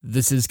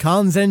This is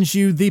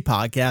Kanzenshuu, the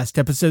podcast,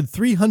 episode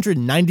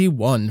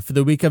 391 for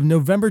the week of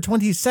November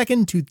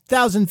 22nd,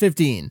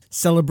 2015,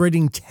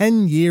 celebrating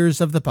 10 years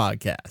of the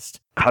podcast.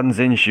 完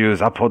全集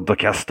ザポッド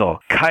キャスト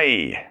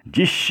回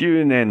10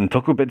周年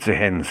特別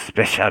編ス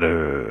ペシャ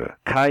ル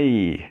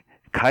回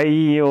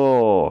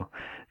よ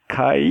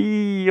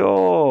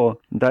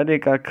誰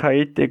か書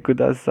いてく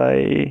ださ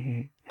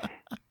い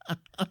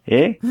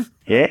え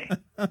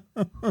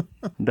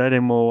誰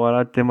も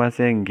笑ってま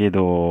せんけ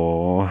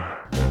ど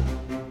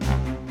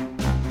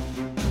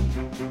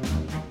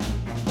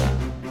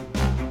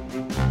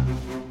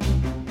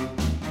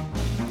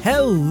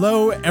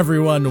Hello,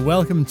 everyone.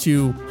 Welcome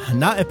to,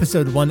 not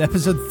episode 1,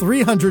 episode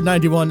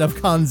 391 of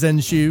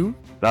Kanzenshuu.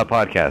 The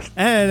podcast.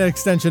 And an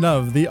extension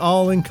of the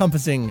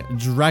all-encompassing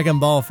Dragon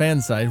Ball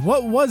fan site.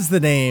 What was the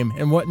name,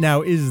 and what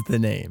now is the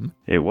name?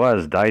 It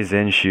was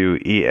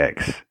Daizenshu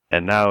EX,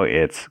 and now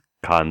it's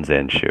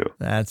Kanzenshuu.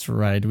 That's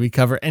right. We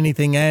cover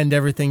anything and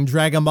everything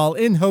Dragon Ball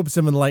in hopes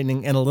of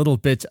enlightening and a little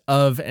bit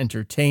of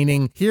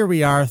entertaining. Here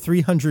we are,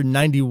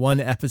 391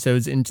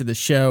 episodes into the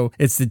show.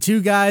 It's the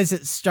two guys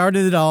that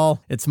started it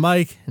all. It's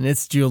Mike and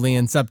it's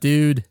Julian. Sup,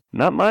 dude?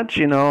 Not much,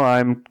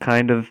 I'm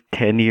kind of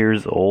 10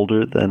 years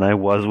older than I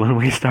was when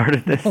we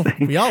started this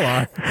thing. We all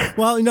are.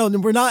 Well,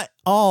 we're not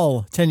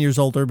all 10 years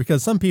older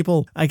because some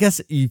people, I guess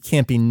you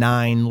can't be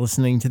 9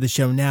 listening to the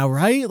show now,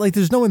 right? Like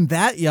there's no one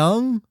that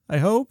young, I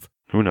hope.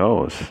 Who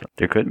knows?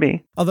 There could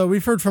be. Although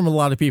we've heard from a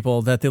lot of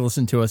people that they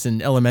listen to us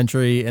in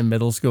elementary and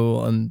middle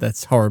school, and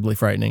that's horribly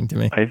frightening to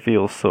me. I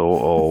feel so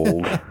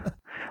old.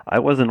 I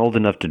wasn't old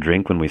enough to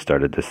drink when we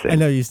started this thing. I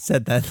know you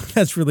said that.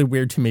 That's really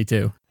weird to me,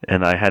 too.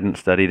 And I hadn't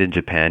studied in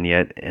Japan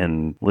yet,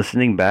 and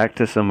listening back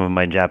to some of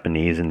my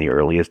Japanese in the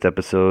earliest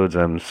episodes,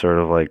 I'm sort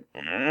of like,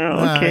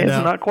 okay,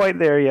 it's not quite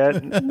there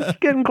yet. It's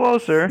getting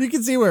closer. You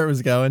can see where it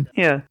was going.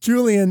 Yeah.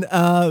 Julian,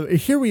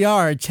 here we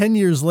are 10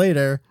 years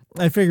later.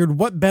 I figured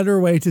what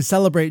better way to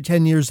celebrate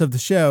 10 years of the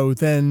show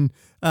than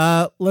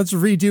let's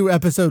redo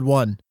episode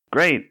 1.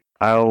 Great.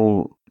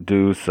 I'll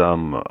do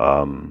some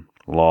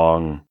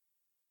long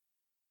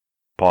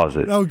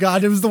pauses. Oh,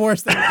 God, it was the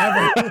worst thing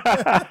ever.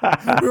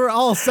 We were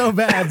all so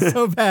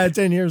bad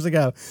 10 years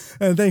ago.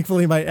 And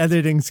thankfully, my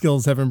editing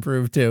skills have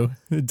improved, too.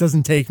 It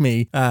doesn't take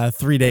me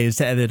 3 days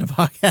to edit a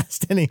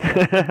podcast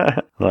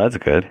anymore. Well,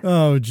 that's good.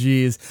 Oh,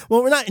 geez.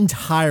 Well, we're not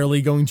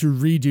entirely going to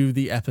redo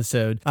the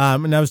episode.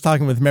 And I was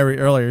talking with Mary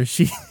earlier.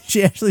 She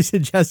actually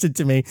suggested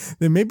to me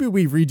that maybe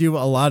we redo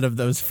a lot of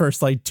those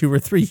first 2 or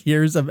 3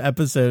 years of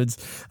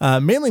episodes,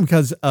 mainly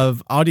because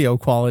of audio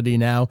quality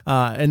now.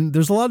 And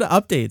there's a lot of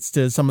updates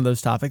to some of those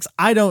topics.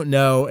 I don't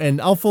know.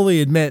 And I'll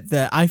fully admit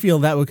that I feel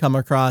that would come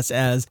across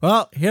as,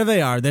 well, here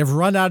they are. They've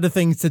run out of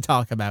things to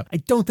talk about. I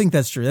don't think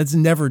that's true. That's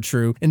never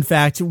true. In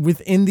fact,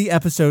 within the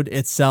episode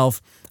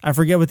itself, I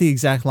forget what the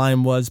exact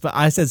line was, but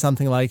I said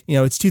something like,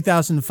 it's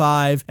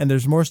 2005 and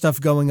there's more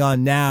stuff going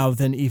on now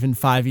than even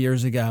 5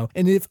 years ago.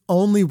 And if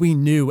only we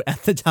knew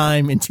at the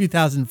time in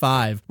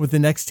 2005 what the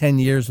next 10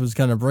 years was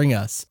going to bring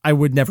us, I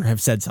would never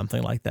have said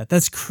something like that.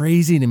 That's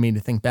crazy to me to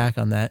think back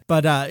on that.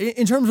 But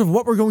in terms of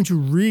what we're going to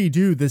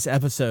redo this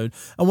episode,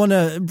 I want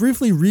to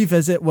briefly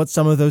revisit what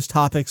some of those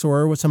topics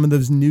were, what some of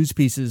those news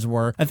pieces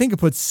were. I think it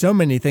puts so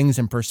many things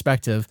in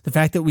perspective. The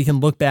fact that we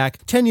can look back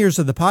 10 years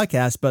of the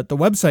podcast, but the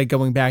website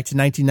going back to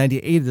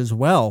 1998 as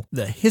well.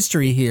 The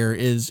history here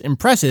is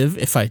impressive,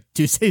 if I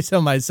do say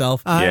so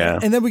myself. Yeah.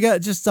 And then we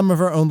got just some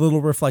of our own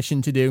little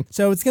reflection to do.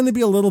 So it's going to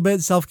be a little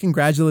bit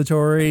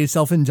self-congratulatory,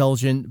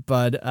 self-indulgent,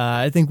 but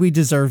I think we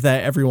deserve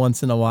that every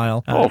once in a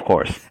while. Of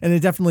course. And it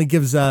definitely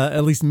gives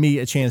at least me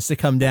a chance to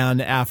come down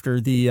after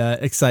the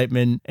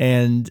excitement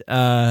and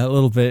a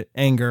little bit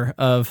anger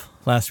of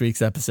last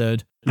week's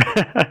episode.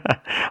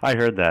 I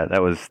heard that.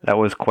 That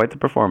was quite the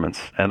performance,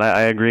 and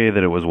I agree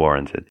that it was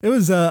warranted. It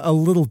was a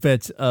little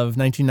bit of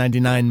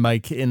 1999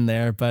 Mike in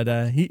there,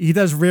 but he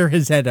does rear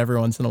his head every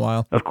once in a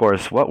while. Of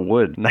course, what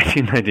would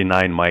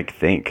 1999 Mike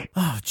think?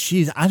 Oh,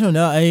 geez, I don't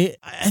know.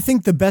 I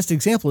think the best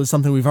example is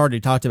something we've already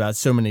talked about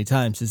so many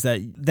times, is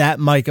that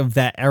Mike of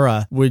that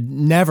era would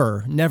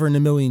never in a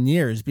million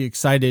years be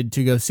excited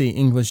to go see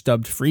English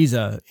dubbed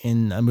Frieza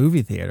in a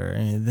movie theater.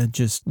 That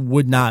just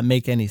would not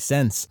make any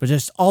sense. But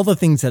just all the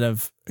things that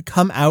have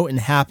come out and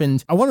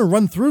happened. I want to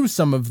run through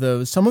some of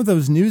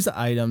those news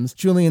items.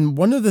 Julian,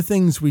 one of the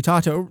things we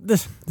talked about,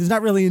 there's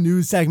not really a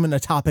news segment, a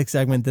topic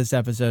segment this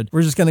episode.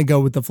 We're just going to go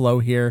with the flow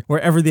here.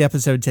 Wherever the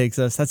episode takes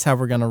us, that's how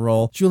we're going to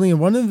roll. Julian,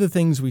 one of the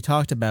things we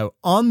talked about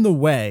on the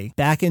way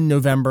back in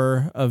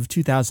November of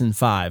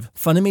 2005,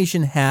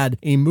 Funimation had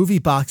a movie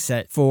box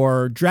set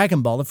for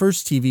Dragon Ball, the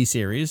first TV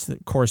series, the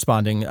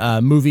corresponding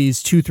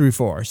movies 2 through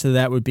 4. So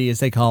that would be, as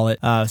they call it,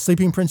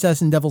 Sleeping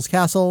Princess and Devil's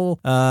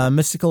Castle,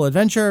 Mystical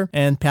Adventure,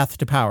 and and Path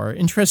to Power.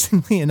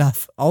 Interestingly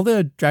enough, all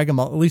the Dragon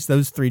Ball, at least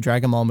those 3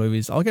 Dragon Ball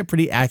movies, all get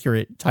pretty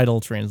accurate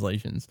title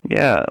translations.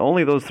 Yeah,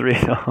 only those 3.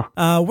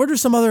 What are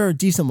some other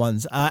decent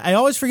ones? I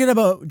always forget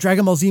about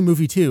Dragon Ball Z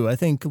Movie 2. I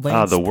think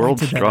Lance The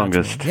World's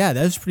Strongest. Yeah,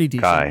 that was pretty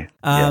decent. Guy.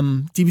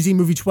 DBZ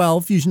Movie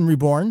 12, Fusion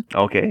Reborn.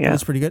 Okay, yeah.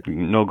 That's pretty good.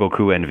 No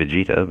Goku and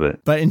Vegeta,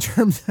 but in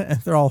terms,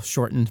 they're all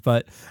shortened,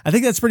 but I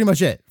think that's pretty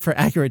much it for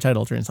accurate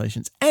title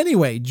translations.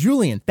 Anyway,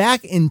 Julian,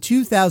 back in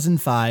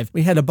 2005,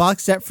 we had a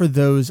box set for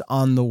those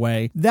on the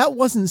way. That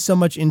wasn't so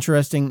much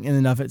interesting in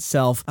and of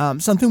itself.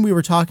 Something we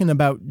were talking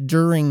about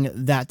during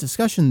that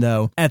discussion,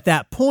 though, at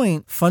that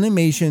point,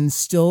 Funimation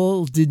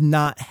still did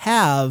not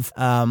have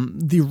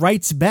the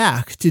rights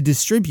back to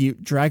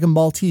distribute Dragon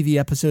Ball TV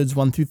episodes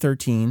 1 through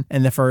 13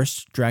 and the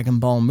first Dragon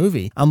Ball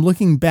movie. I'm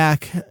looking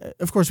back,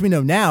 of course, we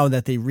know now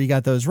that they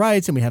re-got those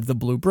rights and we have the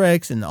Blue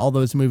Bricks and all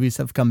those movies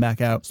have come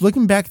back out. So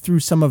looking back through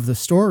some of the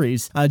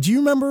stories, do you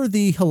remember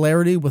the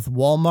hilarity with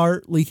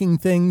Walmart leaking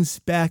things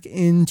back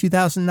in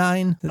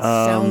 2009 that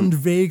sound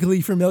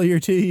vaguely familiar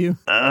to you?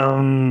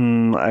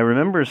 I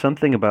remember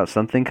something about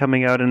something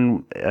coming out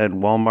at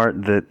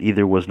Walmart that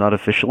either was not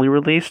officially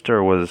released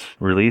or was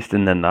released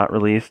and then not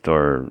released,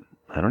 or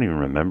I don't even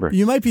remember.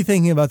 You might be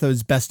thinking about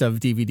those best of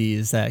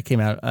DVDs that came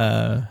out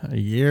a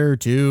year or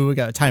two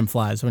ago. Time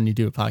flies when you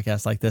do a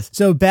podcast like this.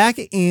 So back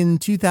in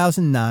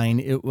 2009,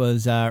 it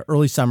was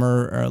early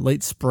summer or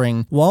late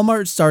spring,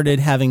 Walmart started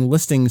having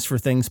listings for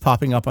things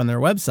popping up on their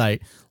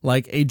website,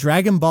 like a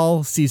Dragon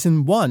Ball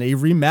Season 1, a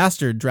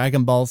remastered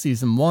Dragon Ball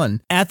Season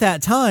 1. At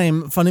that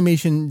time,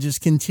 Funimation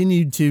just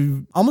continued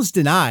to almost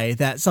deny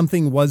that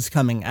something was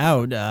coming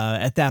out.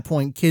 At that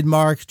point,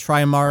 Kidmark,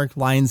 Trimark,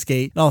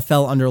 Lionsgate, it all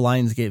fell under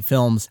Lionsgate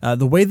Films.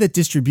 The way that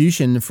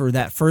distribution for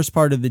that first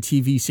part of the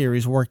TV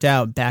series worked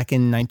out back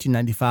in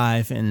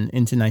 1995 and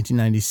into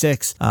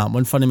 1996,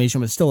 when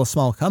Funimation was still a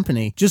small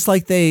company, just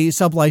like they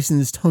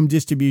sublicensed home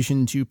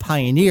distribution to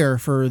Pioneer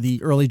for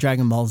the early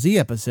Dragon Ball Z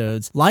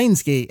episodes,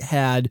 Lionsgate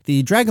had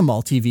the Dragon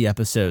Ball TV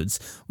episodes.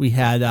 We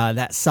had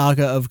that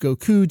Saga of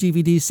Goku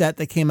DVD set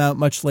that came out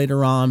much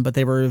later on, but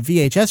they were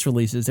VHS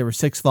releases. There were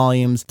 6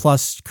 volumes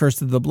plus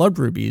Curse of the Blood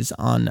Rubies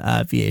on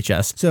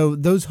VHS. So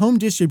those home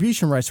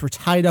distribution rights were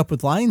tied up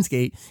with Lionsgate.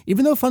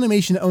 Even though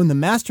Funimation owned the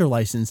master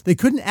license, they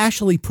couldn't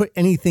actually put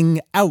anything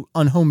out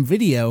on home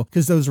video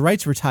because those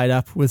rights were tied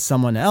up with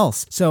someone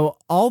else. So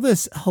all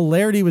this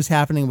hilarity was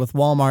happening with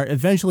Walmart.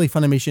 Eventually,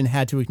 Funimation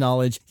had to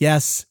acknowledge,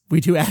 yes,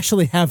 we do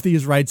actually have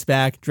these rights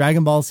back.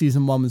 Dragon Ball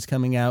Season 1 was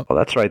coming out. Well,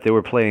 that's right. They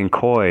were playing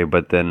coy,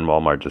 but then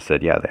Walmart just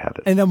said, yeah, they have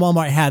it. And then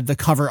Walmart had the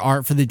cover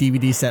art for the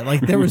DVD set.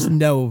 Like, there was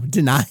no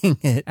denying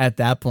it at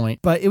that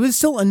point. But it was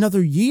still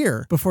another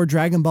year before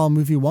Dragon Ball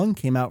Movie 1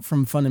 came out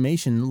from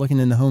Funimation. Looking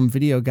in the home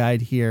video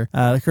guide here,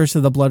 The Curse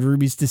of the Blood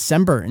Rubies,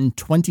 December in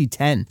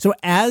 2010. So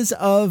as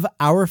of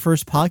our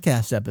first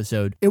podcast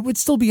episode, it would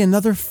still be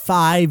another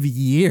 5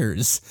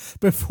 years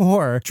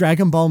before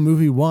Dragon Ball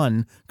Movie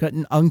 1 got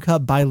an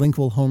uncut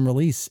bilingual home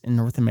release in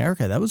North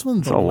America. That was one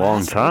of the last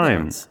long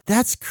time. ones.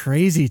 That's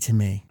crazy to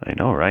me. I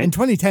know, right? And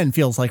 2010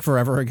 feels like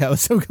forever ago.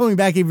 So going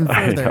back even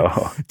further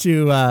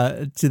to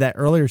that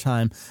earlier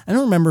time, I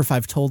don't remember if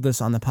I've told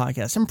this on the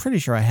podcast. I'm pretty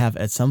sure I have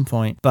at some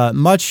point, but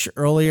much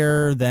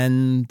earlier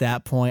than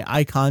that point,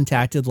 I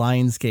contacted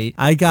Lionsgate.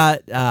 I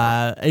got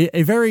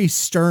a very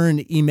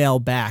stern email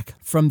back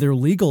from their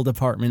legal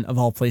department of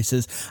all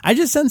places. I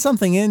just sent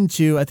something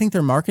into, I think,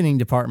 their marketing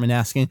department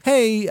asking,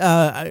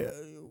 hey,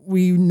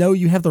 we know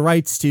you have the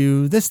rights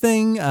to this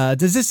thing.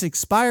 Does this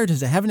expire?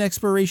 Does it have an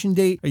expiration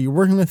date? Are you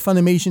working with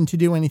Funimation to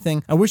do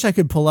anything? I wish I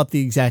could pull up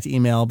the exact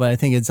email, but I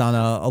think it's on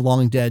a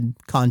long dead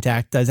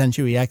contact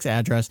Daizenshuu EX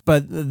address.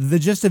 But the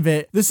gist of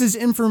it, this is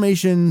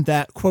information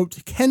that,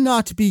 quote,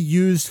 cannot be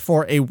used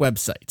for a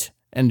website.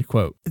 End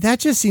quote. That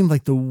just seemed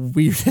like the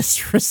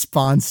weirdest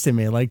response to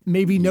me. Like,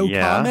 maybe no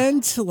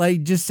comment?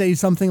 Like, just say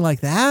something like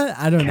that?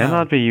 I don't know.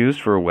 Cannot be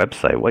used for a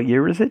website. What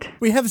year is it?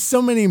 We have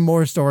so many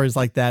more stories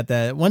like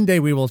that one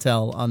day we will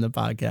tell on the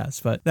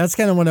podcast. But that's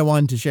kind of what I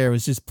wanted to share,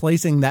 was just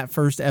placing that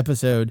first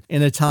episode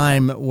in a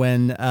time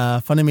when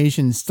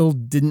Funimation still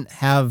didn't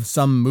have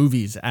some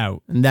movies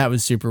out. And that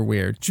was super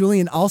weird.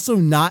 Julian, also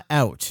not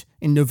out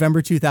in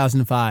November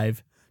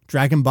 2005,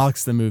 Dragon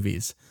Box the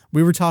Movies.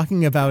 We were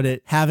talking about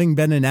it having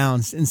been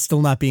announced and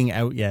still not being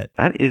out yet.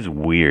 That is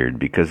weird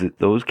because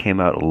those came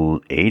out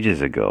ages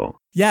ago.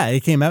 Yeah, it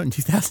came out in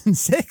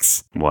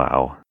 2006.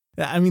 Wow.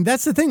 I mean,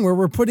 that's the thing where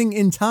we're putting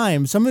in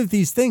time. Some of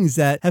these things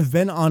that have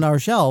been on our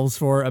shelves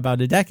for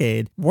about a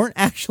decade weren't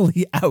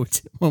actually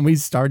out when we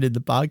started the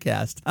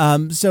podcast.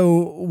 So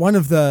one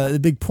of the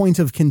big points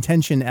of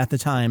contention at the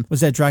time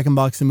was that Dragon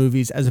Box the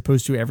Movies, as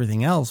opposed to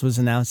everything else, was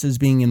announced as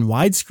being in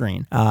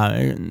widescreen.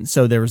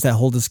 So there was that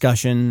whole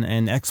discussion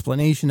and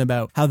explanation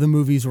about how the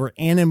movies were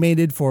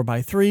animated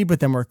 4:3, but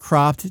then were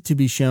cropped to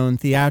be shown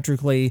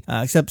theatrically,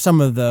 except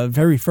some of the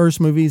very first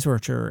movies,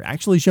 which are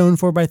actually shown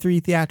 4:3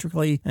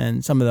 theatrically,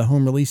 and some of the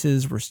home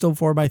releases were still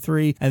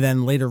 4:3, and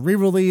then later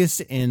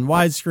re-released in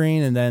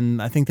widescreen, and then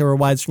I think they were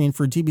widescreen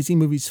for TBC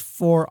movies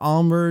 4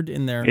 onward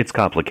in their It's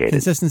complicated.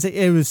 consistency.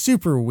 It was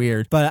super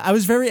weird, but I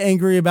was very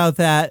angry about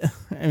that.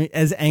 I mean,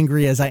 as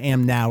angry as I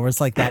am now, where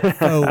it's like that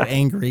faux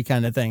angry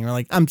kind of thing. Or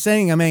like, I'm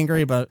saying I'm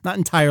angry, but not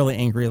entirely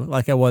angry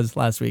like I was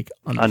last week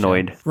on the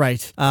Annoyed. show.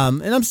 Right.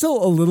 And I'm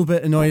still a little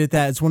bit annoyed at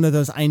that. It's one of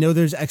those, I know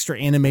there's extra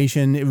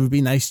animation. It would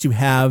be nice to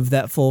have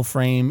that full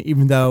frame,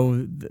 even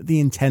though the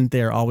intent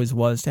there always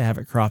was to have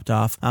it cropped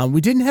off.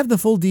 We didn't have the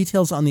full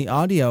details on the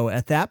audio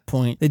at that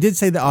point. They did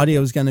say the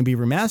audio was going to be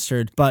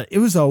remastered, but it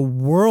was a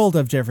world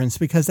of difference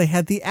because they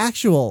had the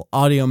actual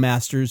audio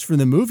masters for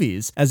the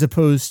movies as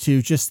opposed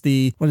to just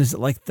the, what is it,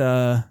 like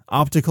the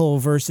optical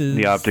versus...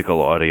 The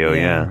optical audio,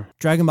 yeah.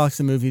 Dragon Ball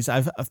the movies,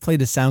 I've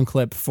played a sound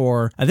clip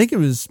for, I think it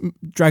was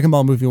Dragon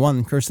Ball Movie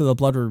 1, Curse of the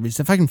Blood Rubies.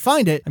 If I can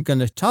find it, I'm going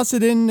to toss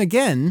it in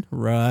again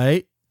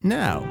right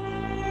now.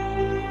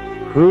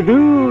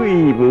 古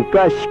い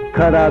昔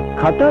から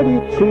語り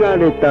継が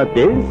れた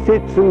伝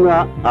説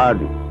があ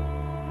る。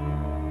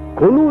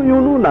この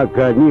世の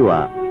中に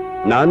は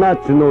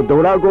7つの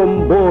ドラゴ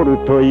ンボ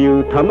ールと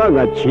いう玉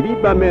が散り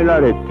ばめら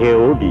れて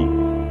おり、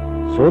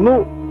そ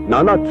の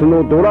7つ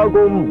のドラ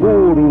ゴンボ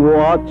ール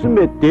を集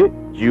めて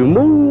呪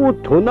文を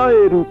唱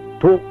える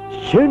と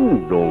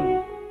神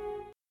論。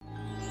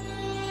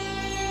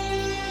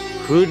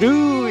古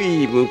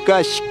い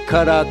昔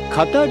から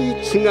語り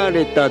継が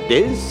れた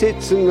伝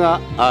説が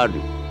ある。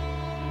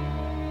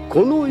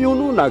この世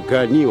の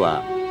中に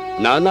は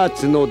7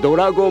つのド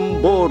ラゴ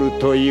ンボール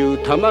という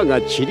玉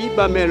が散り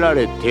ばめら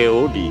れて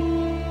おり、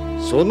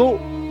その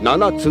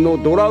7つ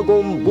のドラ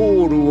ゴン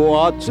ボール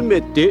を集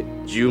めて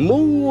呪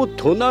文を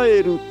唱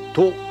える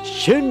と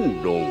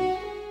神論。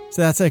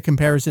So that's a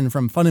comparison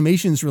from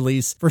Funimation's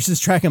release versus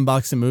Dragon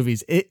Box the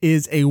movies. It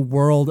is a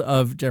world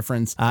of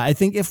difference. I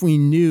think if we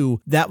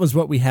knew that was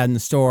what we had in the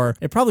store,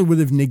 it probably would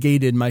have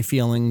negated my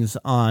feelings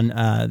on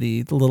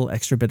the little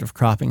extra bit of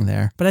cropping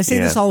there. But I say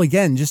this all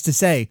again just to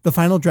say the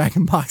final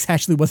Dragon Box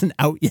actually wasn't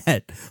out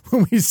yet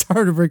when we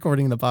started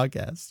recording the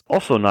podcast.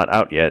 Also not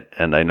out yet,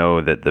 and I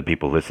know that the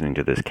people listening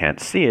to this can't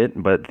see it,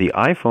 but the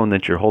iPhone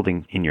that you're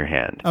holding in your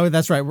hand. Oh,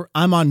 that's right.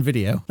 I'm on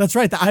video. That's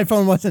right. The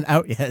iPhone wasn't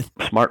out yet.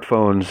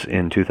 Smartphones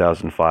in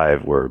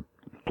 2005 were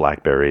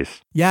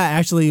BlackBerries. Yeah,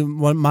 actually,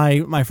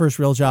 my first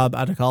real job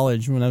out of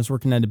college, when I was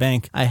working at a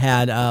bank, I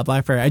had a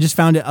BlackBerry. I just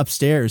found it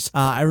upstairs.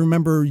 I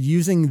remember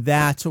using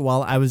that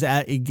while I was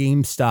at a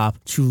GameStop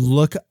to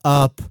look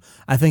up,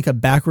 I think, a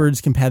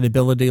backwards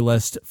compatibility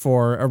list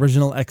for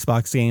original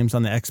Xbox games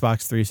on the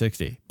Xbox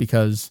 360,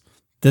 because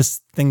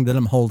this thing that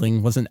I'm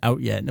holding wasn't out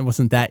yet, and it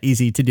wasn't that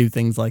easy to do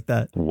things like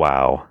that.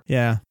 Wow.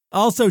 Yeah.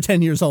 Also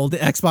 10 years old, the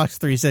Xbox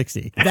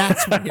 360.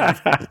 That's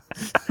weird.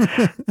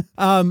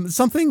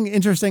 Something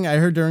interesting I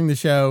heard during the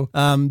show.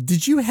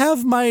 Did you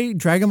have my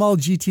Dragon Ball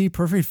GT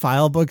Perfect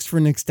File books for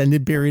an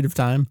extended period of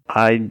time?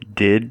 I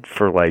did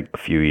for like a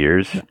few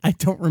years. I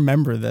don't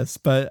remember this,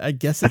 but I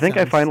guess I think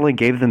I finally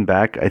gave them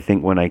back, I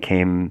think, when I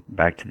came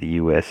back to the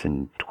U.S.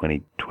 in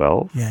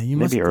 2012. Yeah, you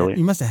maybe earlier.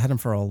 You must have had them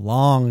for a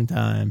long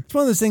time. It's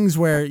one of those things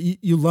where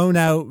you loan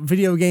out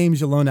video games,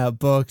 you loan out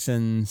books,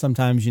 and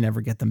sometimes you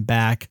never get them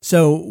back.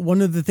 So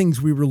one of the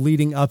things we were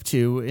leading up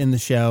to in the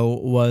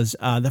show was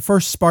the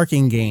first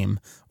Sparking game,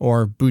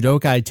 or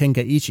Budokai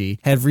Tenkaichi,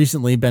 had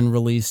recently been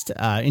released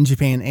in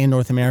Japan and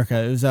North America.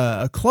 It was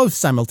a close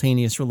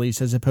simultaneous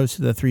release as opposed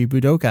to the 3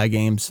 Budokai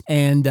games.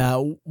 And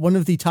one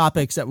of the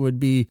topics that would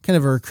be kind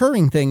of a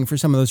recurring thing for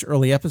some of those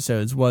early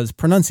episodes was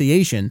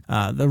pronunciation,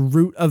 the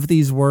root of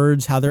these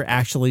words, how they're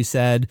actually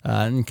said,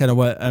 and kind of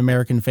what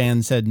American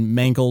fans had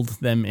mangled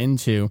them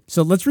into.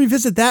 So let's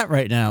revisit that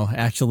right now,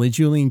 actually.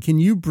 Julian, can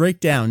you break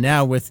down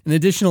now with an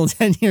additional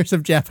 10 years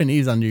of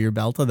Japanese under your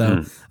belt,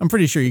 although I'm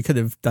pretty sure you could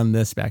have done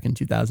this back in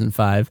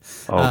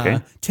 2005.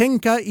 Okay.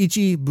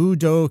 Tenkaichi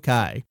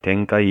Budokai.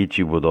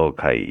 Tenkaichi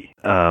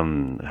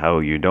Budokai. How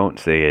you don't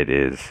say it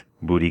is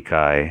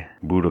Budikai,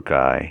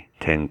 Budokai,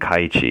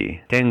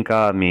 Tenkaichi.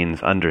 Tenka means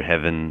under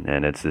heaven,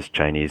 and it's this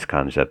Chinese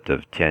concept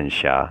of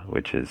Tianxia,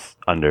 which is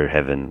under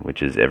heaven,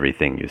 which is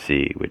everything you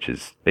see, which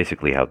is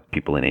basically how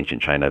people in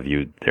ancient China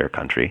viewed their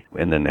country.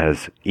 And then it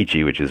has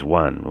Ichi, which is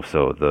one,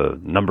 so the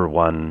number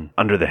one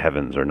under the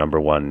heavens, or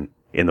number one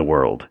in the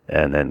world.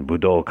 And then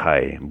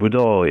Budokai.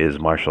 Budo is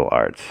martial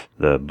arts.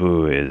 The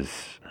Bu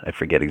is, I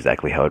forget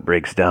exactly how it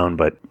breaks down,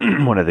 but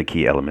one of the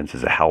key elements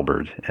is a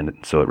halberd, and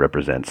so it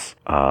represents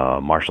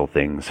martial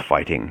things,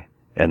 fighting.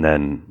 And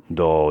then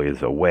Do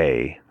is a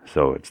way,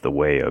 so it's the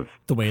way of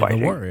The way fighting.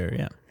 of the warrior,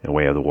 yeah. The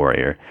way of the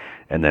warrior.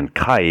 And then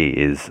Kai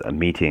is a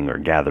meeting or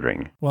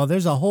gathering. Well,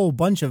 there's a whole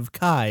bunch of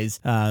Kais.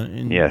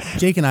 Yes.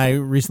 Jake and I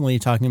recently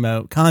talking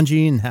about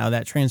kanji and how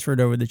that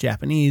transferred over to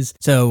Japanese.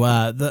 So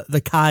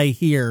the Kai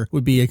here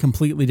would be a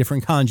completely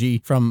different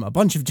kanji from a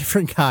bunch of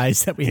different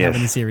Kais that we have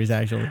in the series,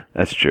 actually.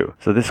 That's true.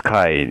 So this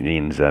Kai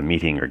means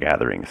meeting or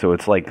gathering. So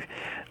it's like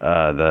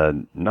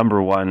the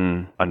number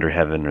one under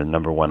heaven, or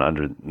number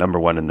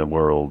one in the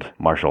world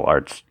martial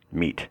arts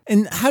meat.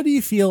 And how do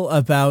you feel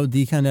about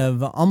the kind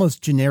of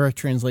almost generic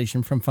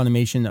translation from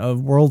Funimation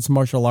of World's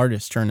Martial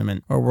Artist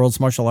Tournament or World's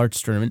Martial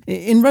Arts Tournament?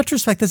 In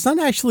retrospect, that's not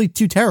actually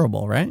too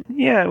terrible, right?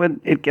 Yeah,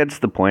 it gets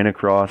the point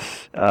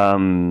across.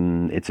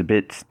 It's a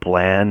bit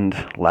bland,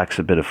 lacks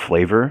a bit of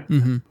flavor,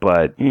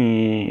 but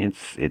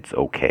it's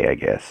okay, I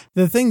guess.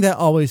 The thing that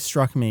always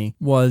struck me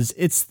was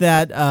it's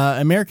that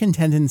American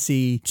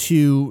tendency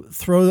to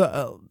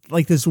throw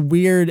like this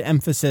weird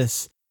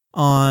emphasis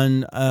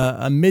on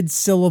a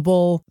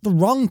mid-syllable, the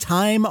wrong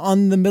time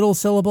on the middle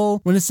syllable.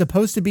 When it's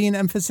supposed to be an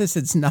emphasis,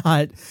 it's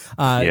not.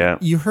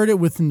 You heard it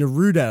with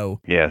Naruto.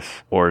 Yes,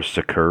 or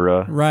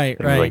Sakura. Right.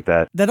 Like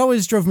that. That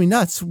always drove me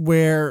nuts,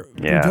 where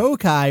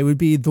Budokai would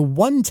be the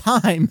one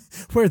time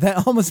where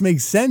that almost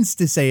makes sense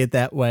to say it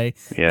that way.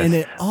 Yes. And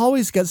it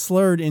always got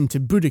slurred into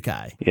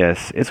Budokai.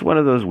 Yes, it's one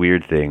of those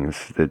weird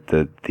things that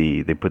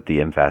they put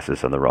the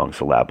emphasis on the wrong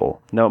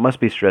syllable. Now, it must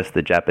be stressed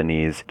that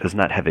Japanese does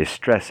not have a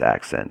stress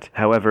accent.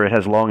 However, it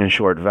has long and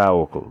short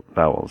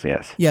vowels,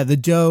 yes. Yeah, the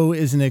do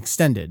isn't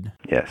extended.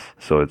 Yes,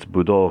 so it's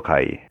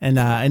Budokai. And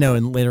I know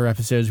in later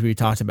episodes we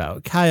talked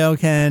about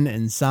Kaioken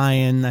and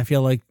Saiyan. I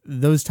feel like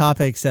those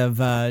topics have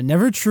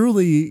never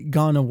truly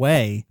gone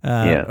away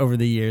over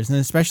the years, and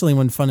especially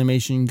when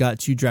Funimation got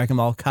to Dragon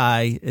Ball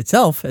Kai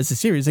itself as a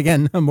series,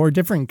 again, a more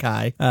different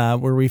Kai,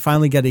 where we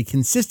finally get a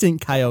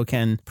consistent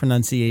Kaioken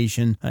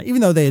pronunciation,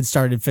 even though they had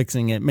started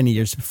fixing it many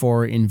years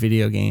before in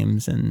video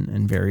games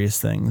and various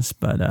things.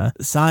 But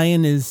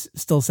Saiyan is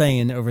still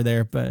saying over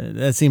there, but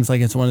that seems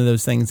like it's one of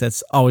those things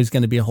that's always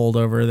going to be a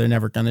holdover. They're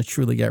never going to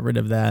truly get rid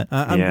of that.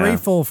 I'm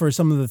grateful for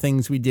some of the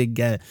things we did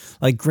get,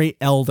 like Great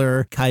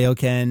Elder,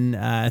 Kaioken.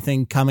 I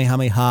think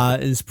Kamehameha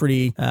is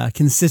pretty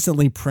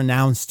consistently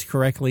pronounced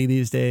correctly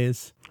these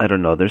days. I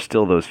don't know. There's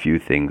still those few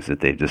things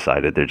that they've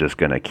decided they're just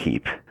going to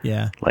keep.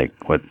 Yeah. Like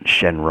what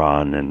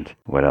Shenron and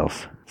what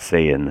else?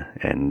 Saiyan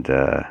and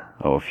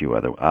a few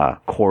other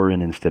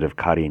Korin instead of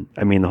Karin.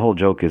 I mean, the whole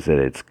joke is that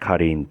it's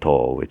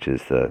Karin-to, which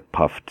is the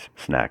puffed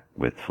snack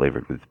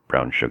flavored with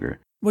brown sugar.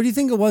 What do you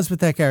think it was with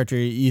that character?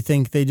 You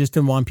think they just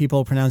didn't want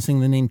people pronouncing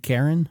the name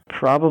Karen?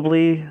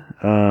 Probably.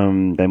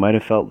 They might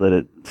have felt that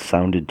it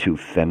sounded too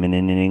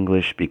feminine in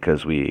English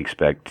because we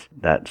expect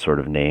that sort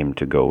of name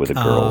to go with a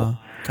girl.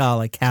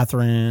 Like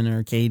Catherine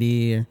or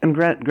Katie. And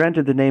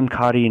granted, the name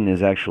Karin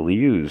is actually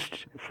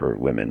used for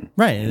women.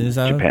 Right. It is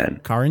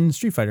Japan. Karin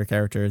Street Fighter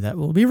character that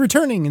will be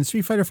returning in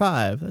Street Fighter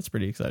V. That's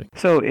pretty exciting.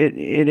 So it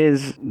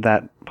is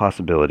that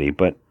possibility,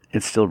 but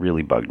it still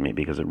really bugged me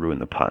because it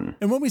ruined the pun.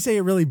 And when we say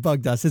it really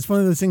bugged us, it's one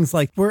of those things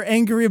like we're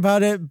angry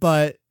about it,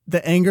 but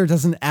the anger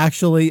doesn't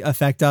actually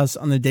affect us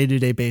on a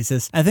day-to-day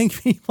basis. I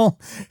think people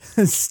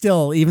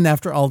still, even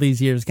after all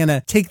these years,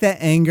 gonna take that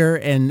anger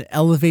and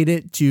elevate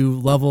it to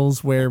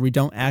levels where we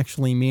don't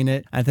actually mean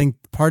it. I think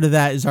part of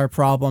that is our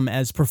problem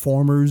as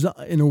performers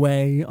in a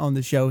way on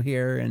the show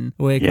here and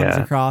the way it comes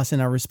across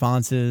in our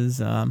responses.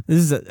 This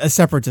is a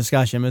separate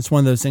discussion. It's one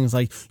of those things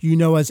like,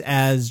 us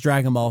as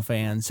Dragon Ball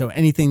fans. So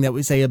anything that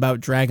we say about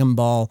Dragon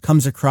Ball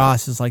comes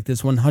across as like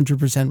this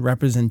 100%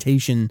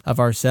 representation of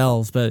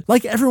ourselves. But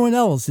like everyone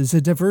else is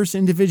a diverse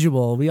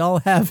individual. We all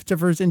have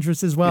diverse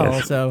interests as well.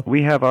 Yes, so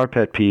we have our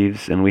pet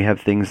peeves and we have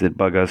things that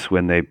bug us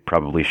when they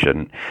probably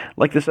shouldn't.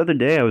 Like this other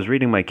day, I was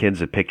reading my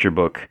kids a picture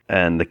book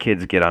and the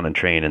kids get on a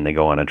train and they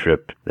go on a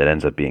trip that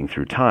ends up being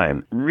through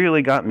time.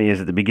 Really got me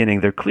is at the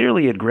beginning, they're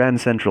clearly at Grand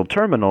Central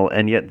Terminal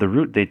and yet the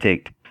route they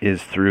take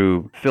is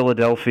through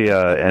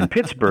Philadelphia and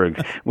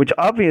Pittsburgh, which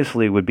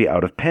obviously would be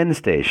out of Penn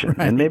Station.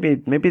 Right. And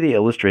maybe the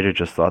illustrator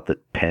just thought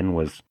that Penn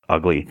was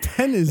ugly.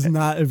 Penn is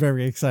not a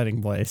very exciting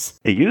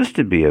place. It used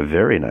to be a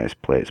very nice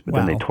place, but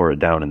then they tore it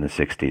down in the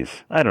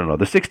 60s. I don't know.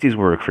 The 60s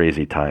were a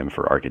crazy time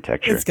for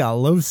architecture. It's got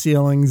low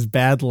ceilings,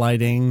 bad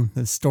lighting.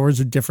 The stores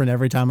are different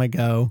every time I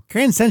go.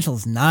 Grand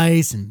Central's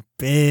nice and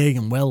big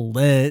and well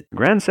lit.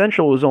 Grand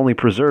Central was only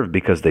preserved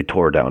because they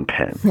tore down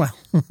Penn. Well,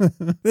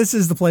 this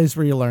is the place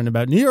where you learn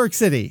about New York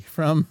City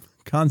from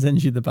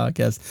Kanzenji, the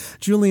podcast.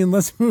 Julian,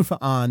 let's move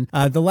on.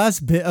 The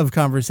last bit of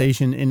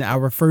conversation in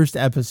our first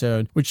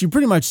episode, which you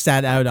pretty much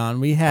sat out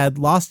on, we had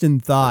Lost in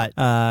Thought,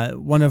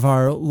 one of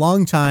our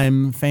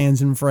longtime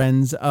fans and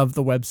friends of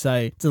the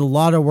website. Did a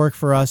lot of work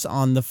for us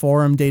on the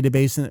forum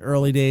database in the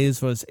early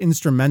days, was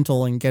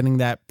instrumental in getting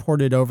that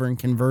ported over and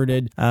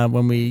converted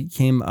when we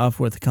came up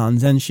with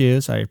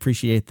Kanzenshu, so I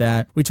appreciate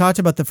that. We talked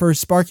about the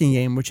first Sparking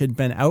game, which had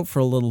been out for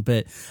a little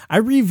bit. I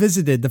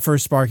revisited the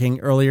first Sparking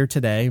earlier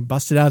today,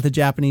 busted out the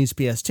Japanese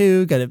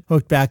PS2, got it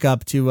hooked back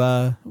up to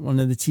one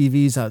of the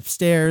TVs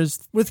upstairs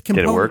with Did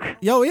it work?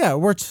 Oh yeah, it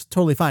worked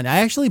totally fine.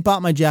 I actually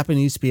bought my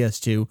Japanese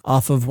PS2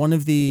 off of one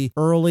of the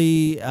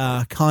early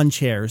con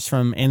chairs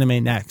from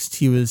Anime Next.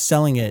 He was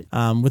selling it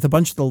with a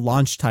bunch of the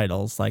launch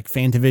titles like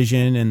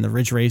Fantavision and the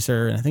Ridge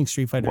Racer and I think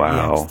Street Fighter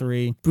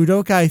EX3.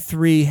 Budokai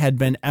 3 had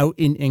been out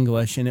in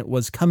English and it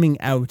was coming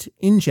out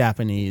in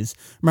Japanese.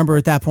 Remember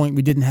at that point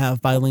we didn't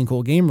have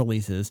bilingual game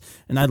releases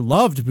and I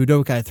loved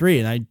Budokai 3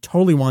 and I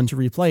totally wanted to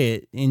replay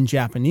it in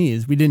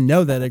Japanese. We didn't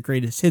know that a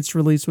greatest hits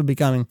release would be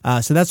coming.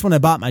 So that's when I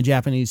bought my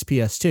Japanese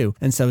PS2.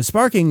 And so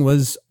Sparking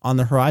was on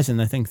the horizon,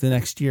 I think the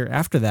next year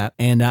after that.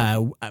 And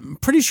I'm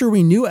pretty sure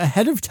we knew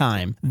ahead of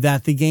time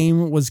that the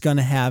game was going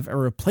to have a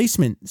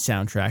replacement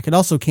soundtrack. It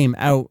also came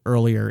out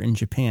earlier in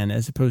Japan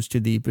as opposed to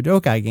the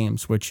Budokai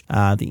games, which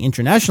the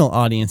international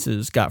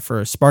audiences got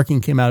first.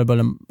 Sparking came out about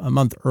a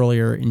month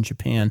earlier in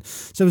Japan.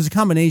 So it was a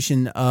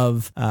combination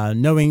of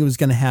knowing it was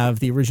going to have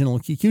the original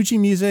Kikuchi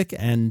music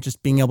and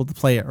just being able to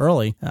play it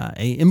early.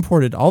 I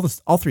imported all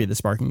three of the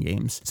Sparking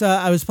games. So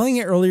I was playing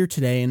it earlier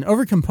today, and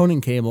over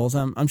component cables,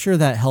 I'm sure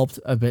that helped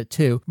a bit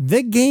too.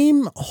 The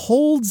game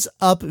holds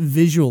up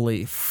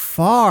visually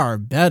far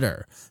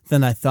better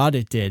than I thought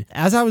it did.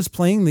 As I was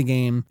playing the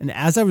game and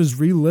as I was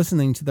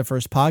re-listening to the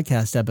first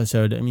podcast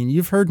episode, I mean,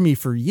 you've heard me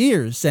for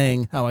years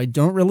saying how I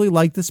don't really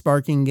like the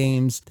Sparking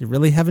games. They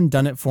really haven't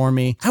done it for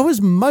me. I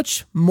was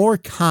much more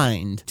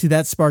kind to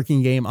that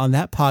Sparking game on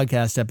that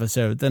podcast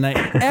episode than I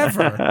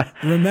ever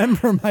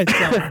remember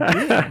myself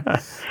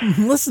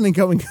being. Listening,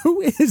 going, who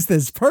is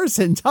this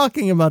person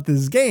talking about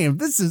this game?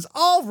 This is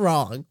all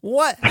wrong.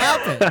 What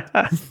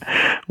happened?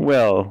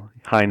 Well,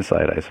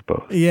 hindsight, I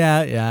suppose.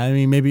 Yeah. I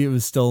mean, maybe it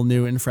was still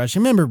new and fresh. I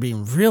remember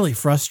being really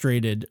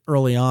frustrated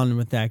early on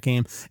with that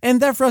game. And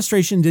that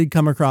frustration did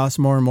come across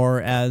more and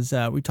more as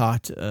we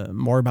talked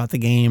more about the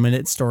game and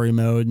its story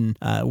mode and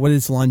what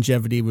its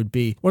longevity would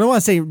be. What I want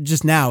to say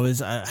just now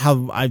is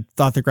how I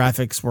thought the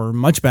graphics were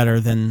much better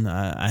than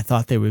I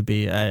thought they would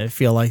be. I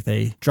feel like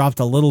they dropped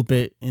a little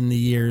bit in the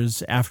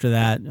years after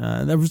that.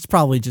 That was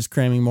probably just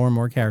cramming more and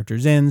more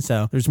characters in.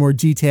 So there's more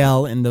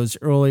detail in those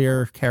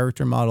earlier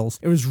character models.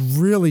 It was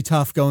really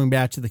tough going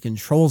back to the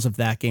controls of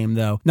that game,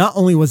 though. Not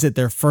only was it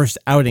their first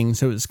outing,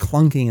 so it was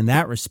clunky in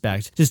that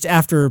respect. Just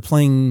after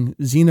playing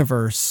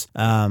Xenoverse,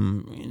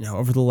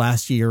 over the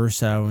last year or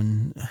so,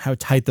 and how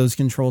tight those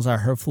controls are,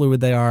 how fluid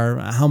they are,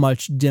 how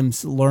much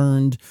Dimps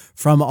learned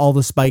from all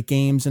the Spike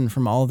games and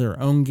from all their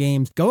own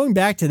games. Going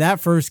back to that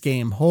first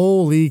game,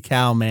 holy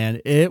cow, man,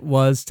 it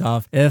was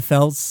tough. It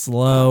felt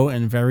slow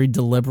and very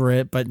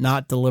deliberate, but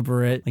not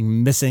deliberate, like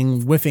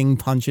missing, whiffing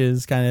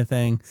punches kind of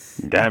thing.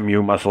 Damn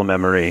you, muscle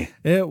memory.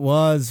 It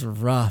was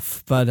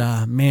rough, but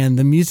man,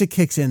 the music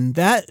kicks in.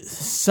 That's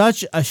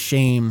such a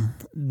shame.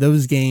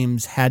 Those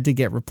games had to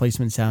get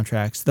replacement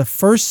soundtracks. The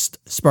first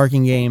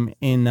Sparking game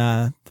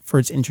for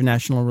its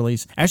international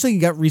release actually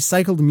got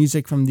recycled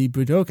music from the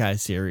Budokai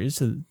series,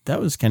 so that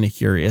was kind of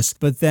curious.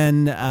 But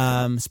then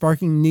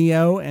Sparking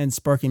Neo and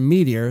Sparking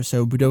Meteor,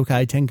 so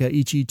Budokai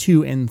Tenkaichi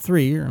 2 and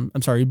 3,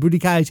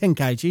 Budokai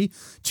Tenkaichi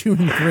 2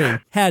 and 3,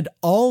 had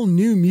all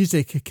new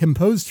music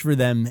composed for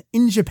them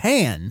in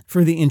Japan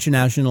for the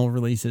international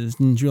releases.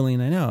 And Julian,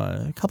 I know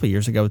a couple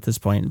years ago at this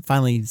point,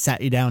 finally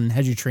sat you down and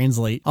had you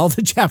translate all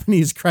the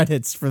Japanese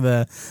credits for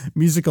the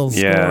musical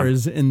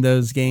scores in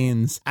those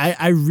games.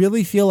 I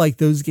really feel like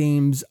those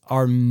games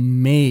are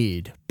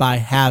made by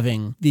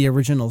having the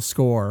original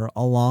score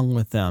along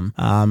with them.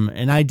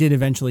 And I did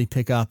eventually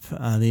pick up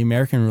the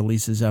American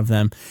releases of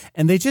them,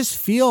 and they just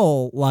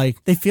feel like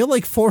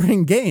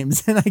foreign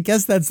games. And I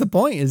guess that's the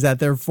point, is that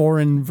they're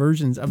foreign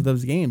versions of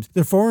those games.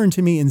 They're foreign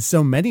to me in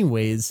so many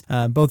ways,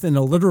 both in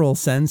a literal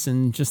sense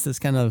and just this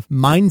kind of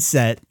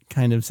mindset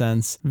kind of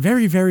sense.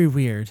 Very, very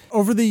weird.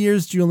 Over the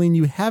years, Julian,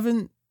 you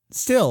haven't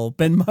still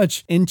been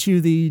much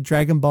into the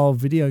Dragon Ball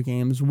video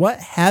games. What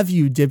have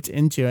you dipped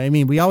into? I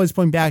mean, we always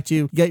point back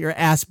to get your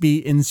ass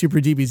beat in Super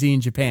DBZ in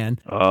Japan.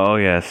 Oh,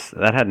 yes.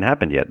 That hadn't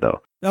happened yet,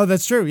 though. Oh,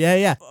 that's true.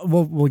 Yeah.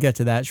 We'll get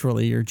to that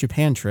shortly, your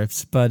Japan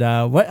trips. But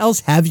what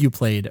else have you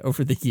played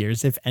over the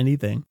years, if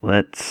anything?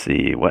 Let's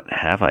see. What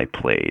have I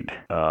played?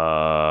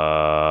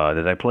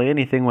 Did I play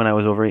anything when I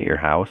was over at your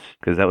house?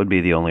 Because that would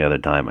be the only other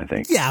time, I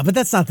think. Yeah, but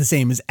that's not the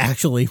same as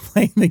actually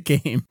playing the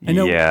game. I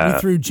know we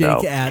threw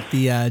Jake at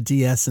the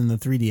DS and the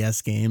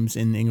 3DS games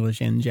in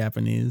English and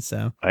Japanese.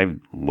 So I've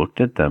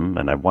looked at them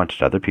and I've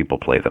watched other people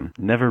play them.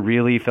 Never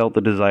really felt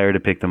the desire to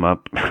pick them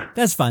up.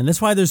 That's fine.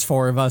 That's why there's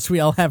four of us. We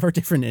all have our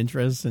different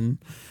interests. And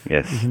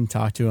yes, you can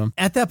talk to him.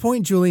 At that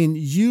point, Julian,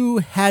 you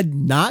had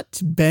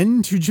not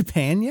been to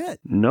Japan yet?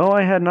 No,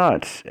 I had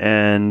not.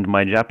 And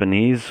my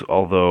Japanese,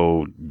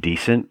 although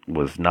decent,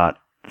 was not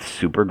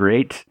super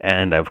great.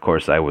 And of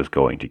course, I was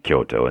going to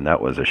Kyoto, and that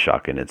was a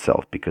shock in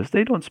itself because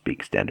they don't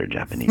speak standard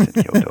Japanese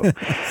in Kyoto.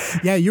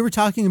 Yeah, you were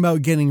talking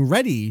about getting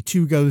ready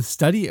to go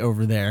study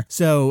over there.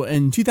 So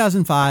in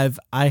 2005,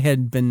 I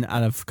had been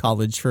out of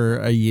college for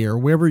a year.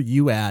 Where were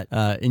you at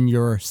in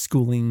your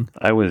schooling?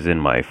 I was in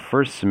my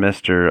first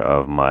semester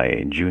of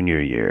my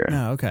junior year.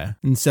 Oh, okay.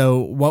 And so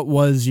what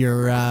was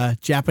your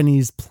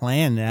Japanese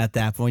plan at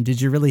that point? Did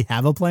you really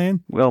have a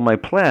plan? Well, my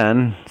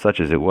plan, such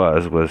as it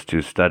was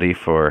to study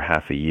for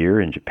half a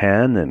year in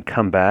Japan, then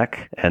come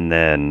back, and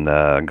then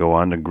go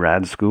on to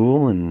grad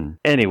school. And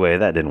anyway,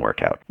 that didn't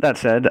work out. That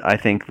said, I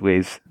think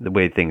the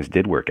way things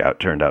did work out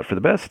turned out for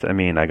the best. I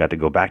mean, I got to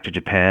go back to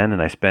Japan,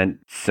 and I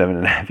spent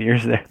 7.5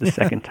 years there the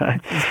second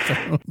time.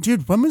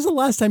 Dude, when was the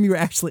last time you were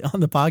actually on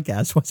the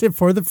podcast? Was it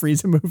for the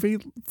Frieza movie?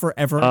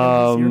 Forever?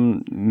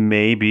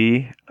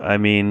 Maybe. I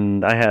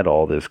mean, I had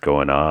all this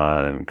going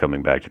on and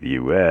coming back to the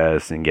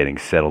U.S. and getting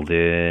settled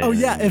in. Oh,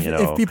 yeah.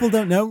 If people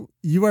don't know,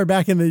 you are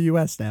back in the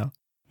U.S. now.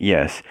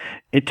 Yes.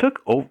 It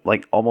took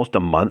like almost a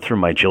month for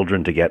my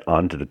children to get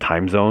onto the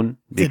time zone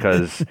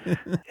because,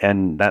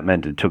 and that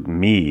meant it took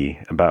me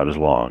about as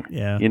long.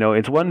 Yeah. You know,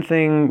 it's one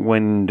thing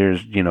when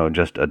there's, you know,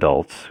 just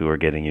adults who are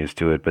getting used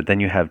to it, but then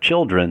you have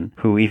children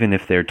who, even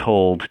if they're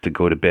told to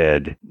go to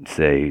bed,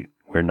 say,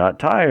 we're not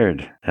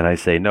tired. And I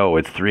say, no,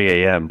 it's 3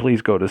 a.m.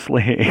 Please go to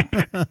sleep.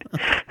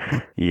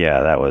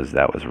 Yeah, that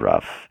was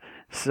rough.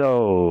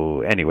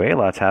 So anyway,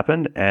 lots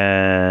happened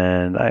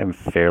and I'm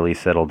fairly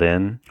settled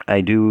in. I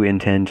do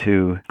intend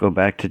to go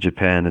back to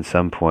Japan at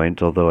some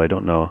point, although I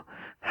don't know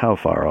how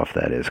far off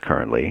that is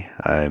currently.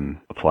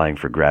 I'm applying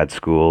for grad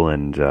school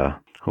and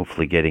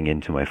hopefully getting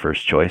into my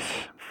first choice.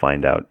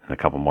 Find out in a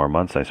couple more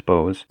months, I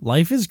suppose.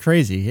 Life is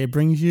crazy. It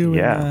brings you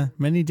in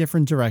many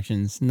different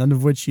directions, none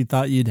of which you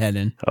thought you'd head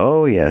in.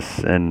 Oh, yes.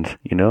 And,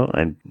 you know,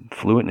 I'm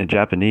fluent in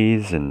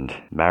Japanese and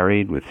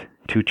married with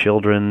 2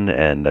 children,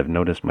 and I've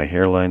noticed my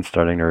hairline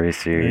starting to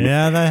recede.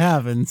 Yeah, that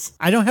happens.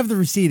 I don't have the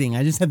receding.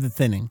 I just have the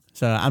thinning.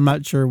 So I'm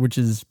not sure which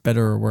is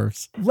better or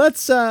worse.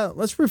 Let's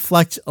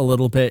reflect a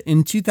little bit.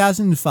 In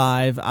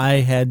 2005, I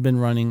had been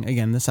running,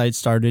 again, the site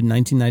started in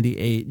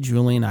 1998.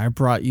 Julie and I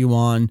brought you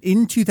on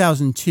in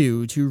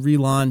 2002 to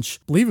relaunch,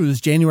 I believe it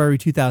was January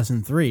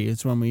 2003.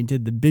 It's when we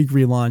did the big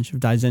relaunch of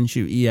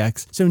Daizenshu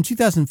EX. So in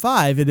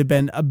 2005, it had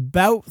been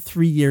about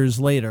 3 years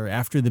later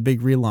after the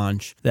big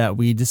relaunch that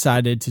we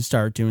decided to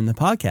start doing the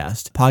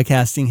podcast.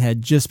 Podcasting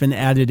had just been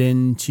added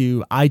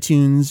into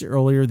iTunes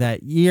earlier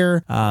that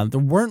year. There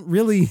weren't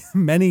really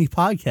many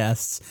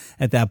podcasts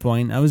at that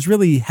point. I was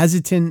really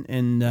hesitant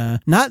and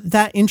not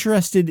that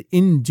interested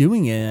in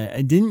doing it.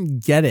 I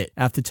didn't get it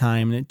at the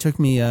time, and it took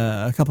me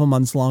a couple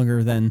months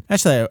longer than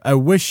actually I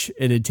wish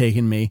it had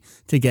taken me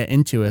to get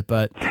into it.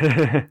 But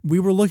we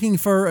were looking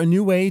for a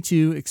new way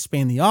to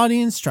expand the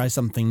audience, try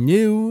something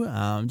new,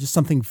 just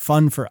something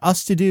fun for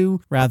us to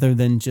do rather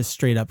than just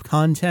straight up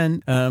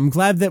content. I'm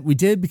glad that we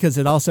did because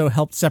it also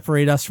helped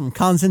separate us from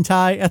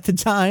Kanzentai at the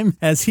time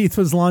as Heath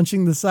was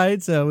launching the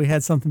site. So we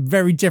had something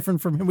very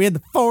different from him. We had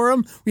the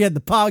forum, we had the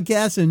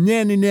podcast, and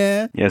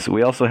nah. Yes,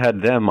 we also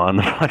had them on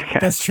the podcast.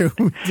 That's true.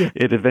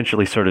 It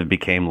eventually sort of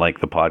became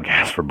like the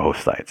podcast for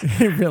both sites.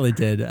 It really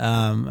did.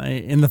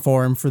 In the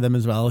forum for them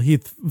as well.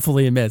 Heath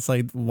fully admits,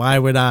 like, why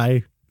would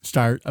I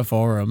start a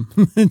forum?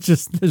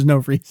 Just there's no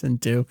reason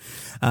to.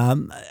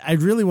 I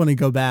really want to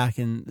go back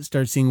and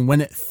start seeing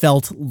when it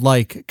felt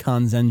like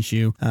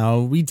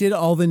Kanzenshu. We did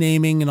all the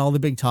naming and all the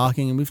big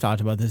talking, and we've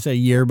talked about this a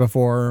year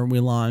before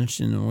we launched,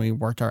 and we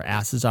worked our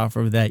asses off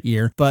over that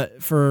year.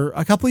 But for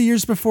a couple of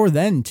years before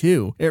then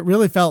too, it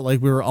really felt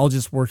like we were all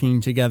just working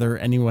together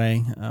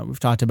anyway. We've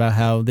talked about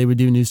how they would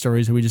do news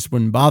stories and we just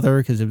wouldn't bother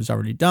because it was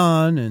already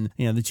done, and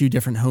you know, the 2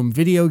 different home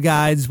video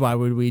guides, why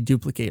would we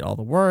duplicate all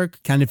the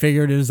work? Kind of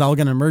figured it was all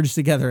going to merge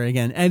together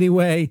again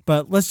anyway.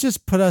 But let's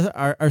just put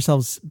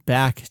ourselves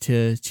back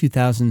to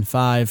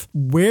 2005.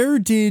 Where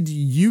did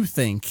you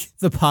think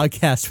the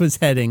podcast was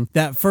heading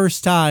that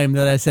first time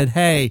that I said,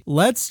 hey,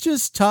 let's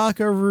just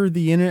talk over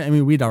the internet? I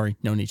mean, we'd already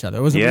known each other.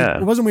 It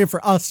wasn't weird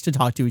for us to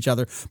talk to each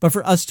other, but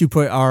for us to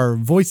put our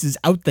voices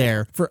out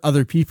there for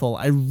other people.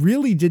 I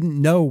really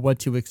didn't know what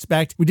to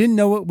expect. We didn't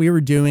know what we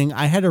were doing.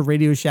 I had a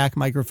Radio Shack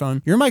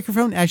microphone. Your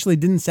microphone actually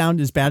didn't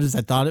sound as bad as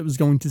I thought it was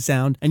going to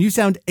sound, and you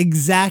sound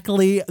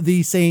exactly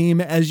the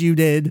same as you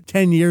did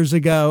 10 years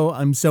ago.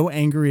 I'm so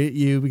angry at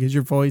you because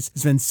your voice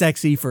has been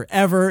sexy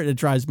forever. It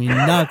drives me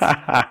nuts.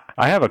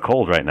 I have a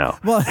cold right now.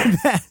 Well,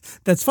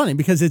 that's funny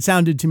because it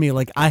sounded to me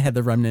like I had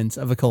the remnants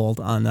of a cold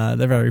on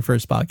the very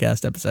first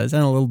podcast episode. I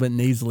sounded a little bit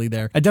nasally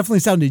there. I definitely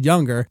sounded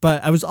younger,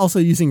 but I was also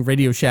using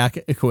Radio Shack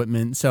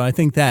equipment, so I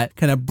think that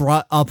kind of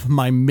brought up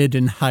my mid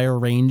and higher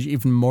range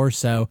even more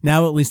so.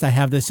 Now at least I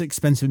have this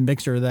expensive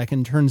mixer that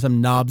can turn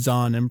some knobs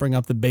on and bring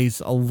up the bass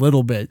a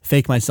little bit,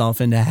 fake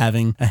myself into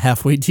having a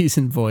halfway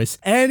decent voice.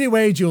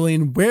 Anyway,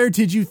 Julian, where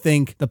did you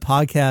think the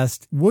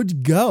podcast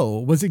would go?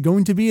 Was it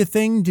going to be a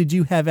thing? Did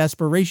you have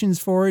aspirations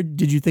for it?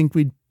 Did you think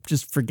we'd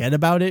just forget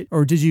about it?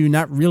 Or did you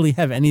not really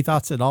have any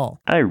thoughts at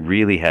all? I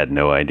really had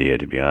no idea,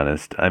 to be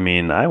honest. I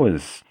mean, I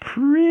was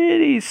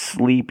pretty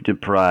sleep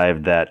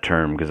deprived that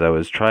term because I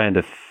was trying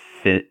to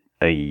fit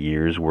a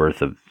year's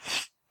worth of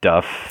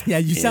stuff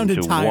you sounded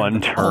into tired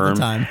one term. All the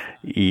time.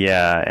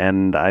 Yeah,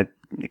 and I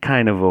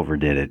kind of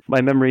overdid it.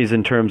 My memories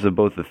in terms of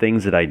both the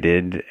things that I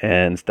did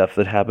and stuff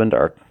that happened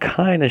are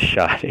kind of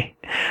shoddy.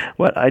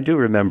 What I do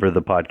remember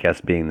the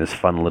podcast being this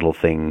fun little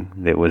thing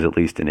that was at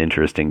least an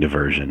interesting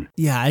diversion.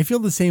 Yeah, I feel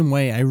the same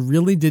way. I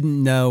really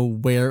didn't know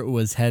where it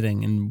was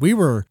heading, and we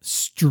were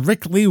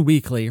strictly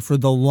weekly for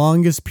the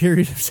longest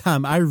period of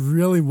time. I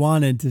really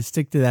wanted to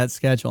stick to that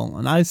schedule,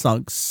 and I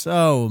sunk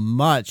so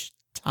much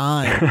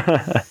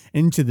time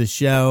into the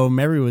show.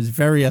 Mary was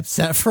very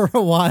upset for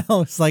a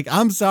while. It's like,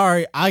 I'm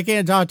sorry, I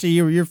can't talk to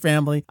you or your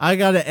family. I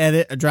got to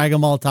edit a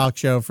Dragon Ball talk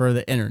show for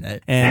the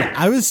internet. And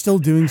I was still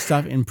doing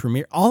stuff in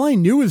Premiere. All I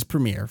knew was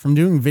Premiere from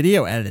doing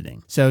video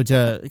editing. So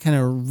to kind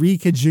of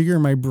reconfigure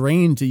my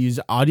brain to use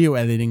audio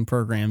editing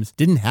programs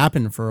didn't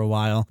happen for a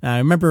while. I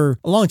remember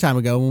a long time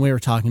ago when we were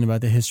talking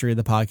about the history of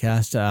the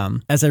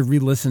podcast, as I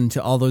re-listened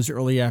to all those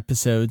early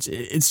episodes,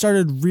 it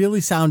started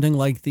really sounding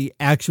like the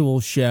actual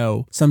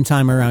show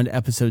sometime around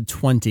episode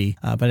 20.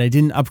 But I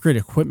didn't upgrade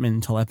equipment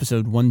until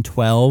episode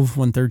 112,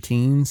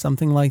 113,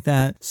 something like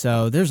that.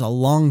 So there's a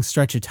long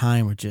stretch of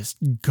time with just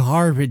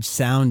garbage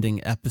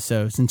sounding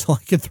episodes until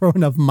I could throw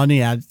enough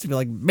money at it to be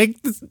like,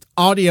 make this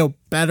audio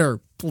better,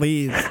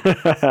 please,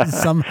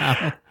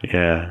 somehow.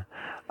 Yeah.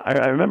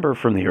 I remember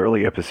from the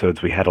early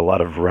episodes, we had a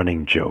lot of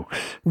running jokes.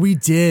 We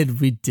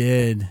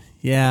did.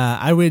 Yeah,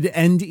 I would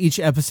end each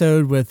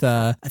episode with,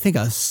 I think,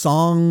 a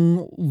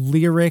song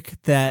lyric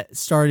that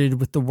started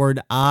with the word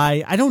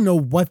I. I don't know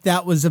what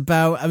that was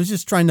about. I was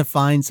just trying to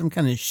find some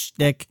kind of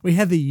shtick. We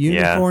had the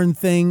unicorn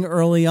thing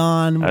early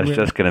on. I was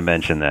just going to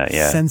mention that,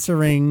 yeah.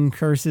 Censoring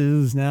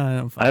curses.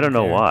 No, I don't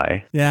know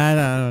why. Yeah,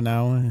 I don't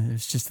know.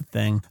 It's just a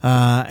thing.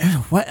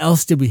 What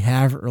else did we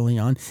have early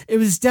on? It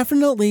was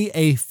definitely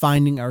a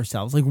finding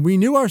ourselves. Like, we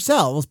knew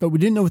ourselves, but we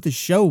didn't know what the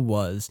show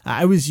was.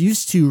 I was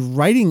used to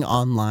writing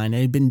online. I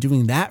had been doing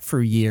that for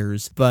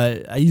years,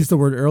 but I used the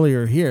word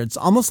earlier here. It's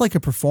almost like a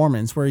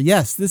performance where,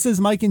 yes, this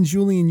is Mike and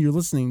Julian you're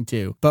listening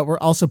to, but we're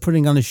also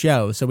putting on a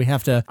show. So I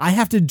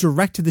have to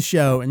direct the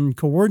show and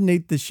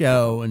coordinate the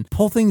show and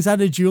pull things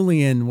out of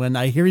Julian when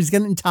I hear he's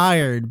getting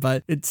tired,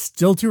 but it's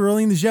still too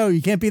early in the show.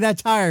 You can't be that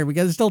tired. We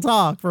got to still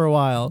talk for a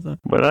while. So.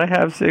 But I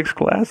have 6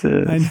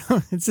 classes. I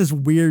know. It's this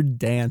weird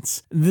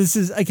dance. This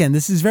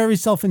is very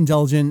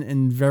self-indulgent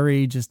and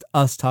very just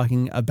us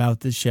talking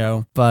about the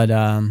show. But,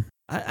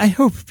 I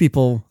hope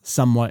people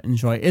somewhat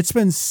enjoy it. It's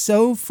been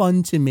so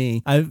fun to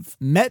me. I've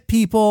met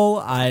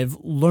people. I've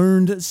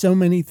learned so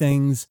many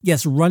things.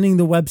 Yes, running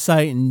the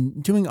website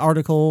and doing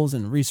articles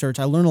and research,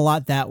 I learn a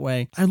lot that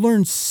way. I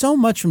learned so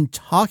much from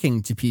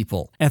talking to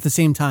people. At the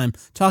same time,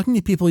 talking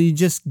to people, you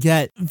just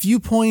get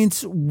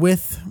viewpoints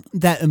with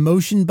that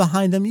emotion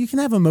behind them. You can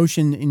have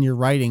emotion in your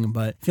writing,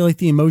 but I feel like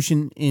the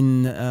emotion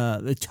in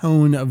the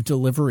tone of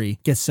delivery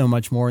gets so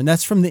much more. And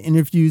that's from the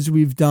interviews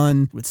we've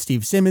done with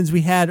Steve Simmons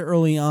we had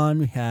early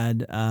on. We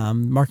had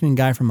marketing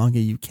guy from Manga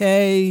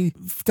UK.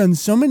 We've done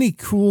so many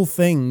cool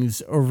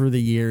things over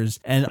the years,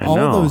 and all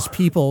those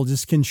people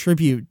just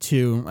contribute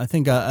to, I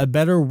think, a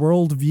better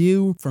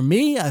worldview for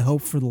me. I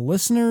hope for the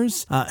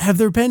listeners. Have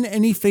there been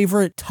any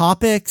favorite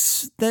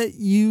topics that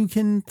you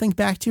can think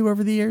back to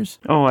over the years?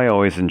 Oh, I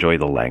always enjoy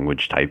the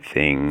language type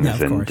things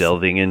and course.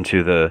 Delving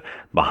into the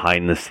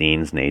behind the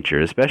scenes nature,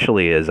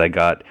 especially as I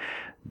got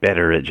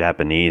better at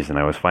Japanese and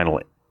I was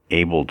finally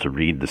able to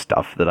read the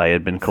stuff that I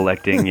had been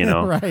collecting, you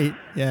know. Right,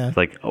 yeah. It's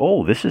like,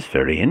 oh, this is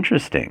very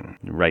interesting.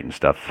 Writing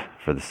stuff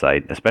for the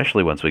site,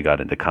 especially once we got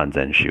into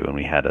Kanzenshu and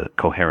we had a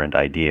coherent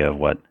idea of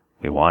what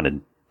we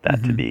wanted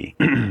that to be.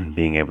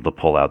 Being able to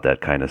pull out that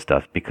kind of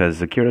stuff,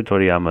 because Akira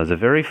Toriyama is a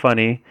very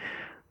funny,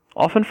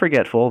 often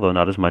forgetful, though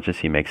not as much as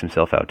he makes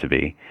himself out to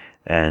be,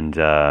 and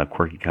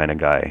quirky kind of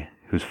guy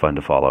who's fun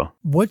to follow.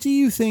 What do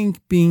you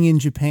think being in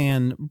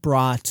Japan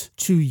brought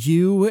to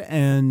you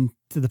and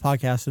to the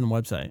podcast and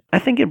website? I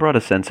think it brought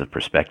a sense of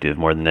perspective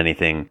more than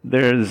anything.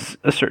 There's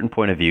a certain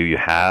point of view you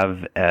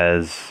have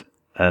as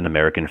an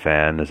American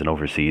fan, as an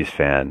overseas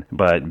fan,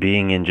 but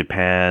being in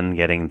Japan,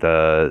 getting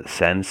the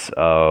sense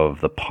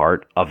of the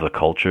part of the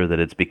culture that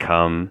it's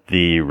become,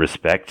 the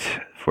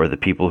respect for the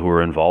people who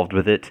were involved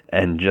with it,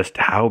 and just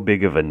how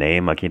big of a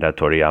name Akira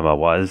Toriyama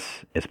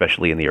was,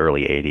 especially in the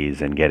early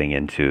 80s and getting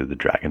into the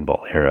Dragon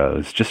Ball era. It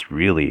was just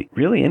really,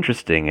 really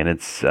interesting, and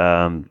it's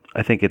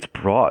I think it's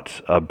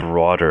brought a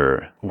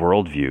broader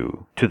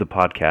worldview to the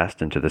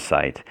podcast and to the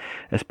site,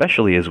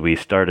 especially as we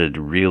started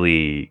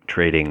really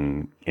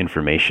trading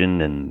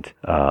information and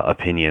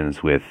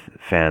opinions with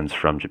fans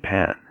from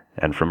Japan.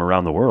 And from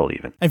around the world,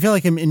 even. I feel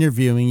like I'm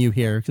interviewing you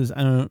here because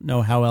I don't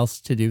know how else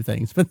to do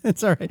things, but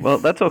that's all right. Well,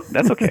 that's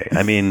okay.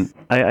 I mean,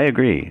 I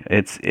agree.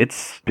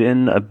 It's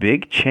been a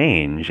big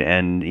change,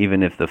 and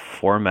even if the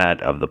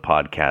format of the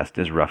podcast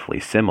is roughly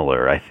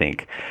similar, I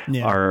think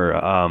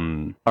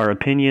our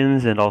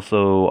opinions and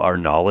also our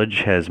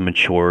knowledge has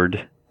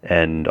matured,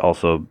 and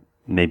also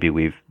maybe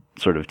we've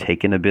sort of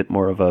taken a bit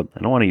more of a,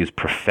 I don't want to use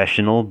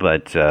professional,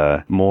 but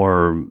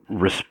more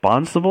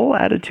responsible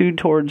attitude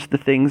towards the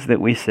things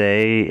that we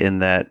say, in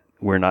that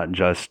we're not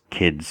just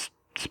kids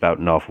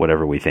spouting off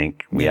whatever we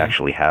think. We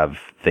actually have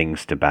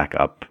things to back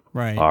up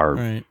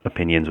our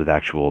opinions with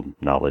actual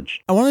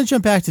knowledge. I want to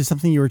jump back to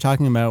something you were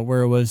talking about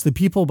where it was the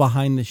people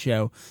behind the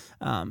show.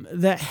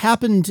 That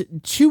happened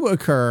to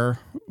occur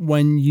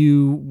when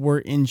you were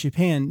in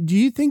Japan. Do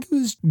you think it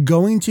was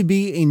going to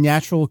be a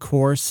natural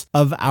course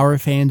of our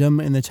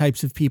fandom and the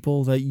types of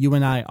people that you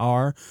and I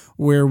are,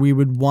 where we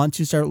would want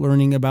to start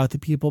learning about the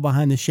people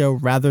behind the show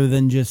rather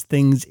than just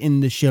things in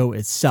the show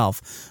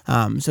itself?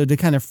 So to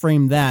kind of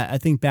frame that, I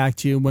think back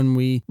to when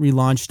we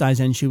relaunched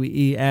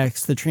Daizenshuu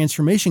EX, the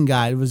transformation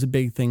guide was a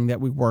big thing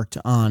that we worked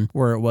on,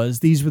 where it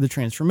was, these were the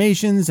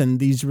transformations and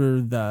these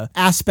were the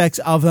aspects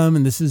of them,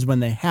 and this is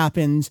when they happened.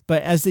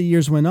 But as the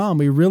years went on,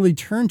 we really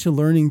turned to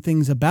learning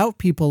things about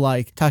people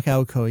like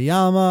Takao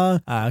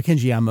Koyama,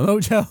 Kenji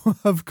Yamamoto,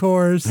 of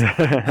course,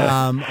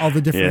 all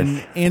the different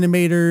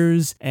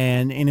animators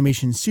and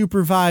animation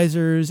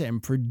supervisors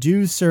and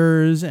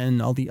producers and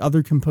all the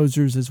other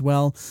composers as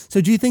well.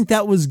 So do you think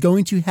that was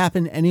going to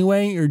happen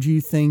anyway, or do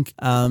you think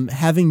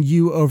having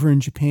you over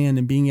in Japan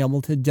and being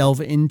able to delve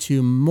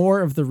into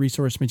more of the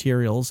resource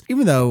materials,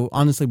 even though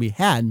honestly we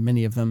had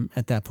many of them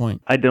at that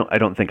point? I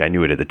don't think I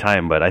knew it at the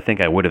time, but I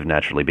think I would have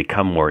naturally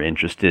become more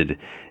interested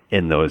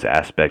in those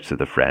aspects of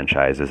the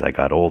franchise as I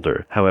got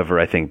older. However,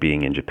 I think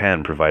being in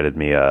Japan provided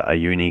me a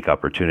unique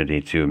opportunity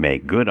to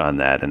make good on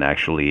that and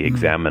actually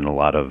examine a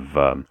lot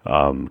of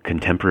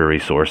contemporary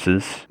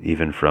sources,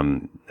 even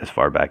from as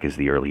far back as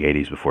the early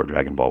 80s before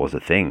Dragon Ball was a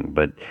thing.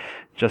 But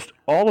just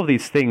all of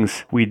these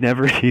things we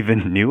never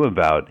even knew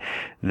about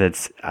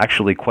that's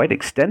actually quite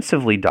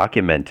extensively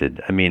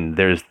documented. I mean,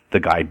 there's the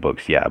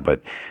guidebooks,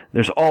 but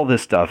there's all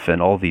this stuff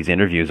and all these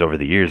interviews over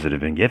the years that have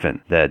been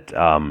given that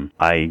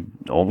I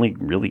only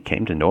really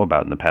came to know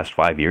about in the past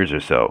 5 years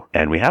or so.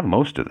 And we have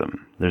most of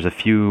them. There's a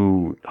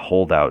few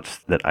holdouts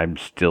that I'm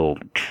still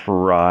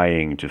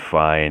trying to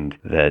find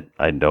that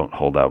I don't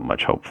hold out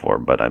much hope for,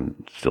 but I'm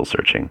still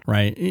searching.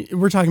 Right.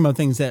 We're talking about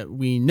things that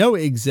we know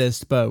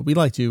exist, but we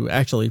like to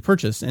actually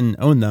purchase and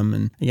own them.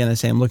 And again, I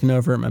say I'm looking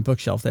over at my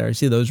bookshelf there. I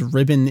see those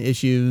ribbon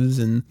issues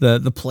and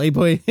the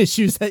Playboy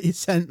issues that you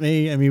sent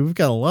me. I mean, we've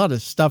got a lot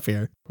of stuff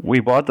here. We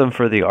bought them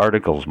for the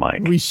articles,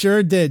 Mike. We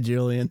sure did,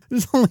 Julian.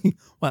 There's only,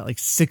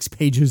 6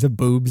 pages of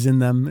boobs in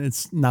them.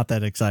 It's not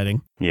that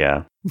exciting.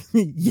 Yeah.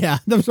 Yeah,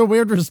 that was a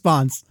weird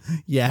response.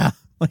 Yeah.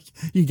 Like,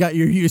 you got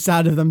your use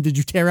out of them. Did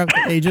you tear up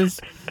the pages?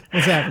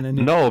 What's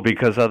happening? No,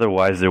 because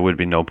otherwise there would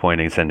be no point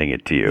in sending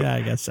it to you. Yeah,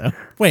 I guess so.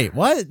 Wait,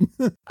 what?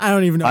 I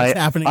don't even know what's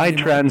happening I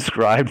anymore.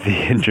 transcribed the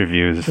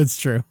interviews. That's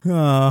true.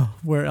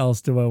 Where else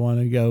do I want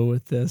to go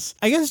with this?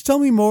 I guess tell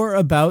me more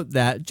about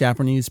that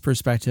Japanese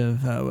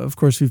perspective. Of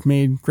course, we've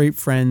made great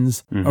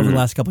friends over the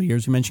last couple of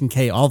years. We mention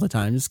Kay all the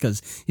time just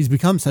because he's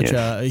become such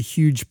a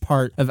huge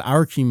part of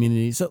our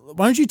community. So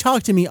why don't you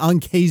talk to me on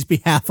Kay's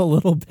behalf a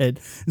little bit,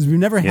 because we've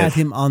never had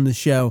him on the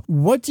show.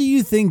 What do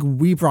you think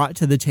we brought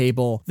to the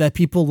table that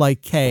people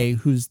like Kay,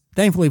 who's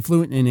thankfully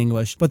fluent in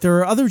English, but there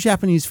are other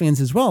Japanese fans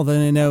as well that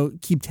I know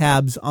keep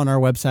tabs on our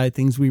website,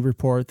 things we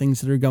report,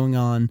 things that are going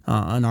on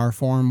our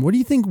forum. What do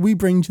you think we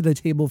bring to the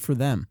table for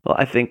them? Well,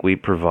 I think we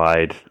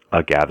provide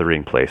a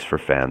gathering place for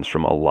fans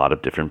from a lot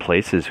of different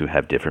places who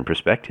have different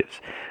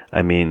perspectives.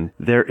 I mean,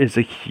 there is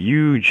a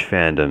huge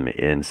fandom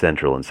in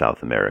Central and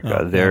South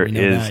America. There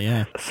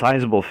is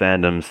sizable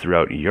fandoms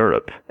throughout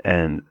Europe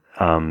and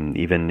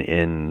even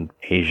in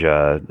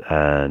Asia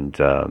and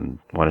I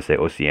want to say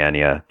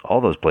Oceania, all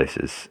those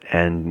places.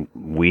 And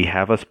we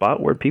have a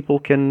spot where people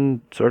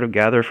can sort of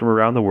gather from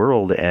around the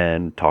world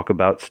and talk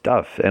about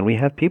stuff. And we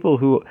have people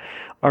who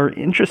are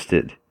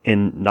interested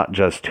in not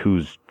just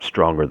who's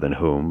stronger than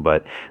whom,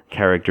 but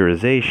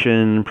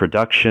characterization,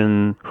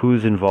 production,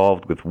 who's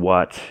involved with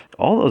what,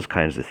 all those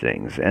kinds of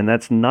things. And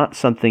that's not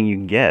something you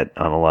get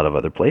on a lot of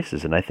other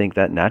places. And I think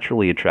that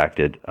naturally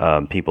attracted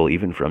people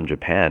even from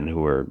Japan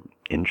who are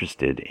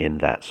interested in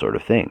that sort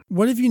of thing.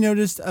 What have you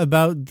noticed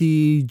about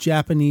the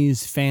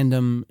Japanese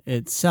fandom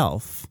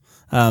itself?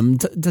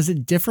 Does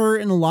it differ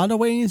in a lot of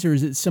ways, or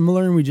is it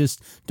similar and we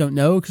just don't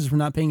know because we're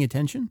not paying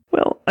attention?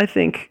 Well, I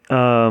think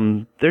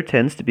there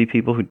tends to be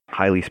people who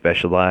highly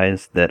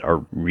specialize that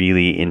are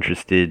really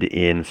interested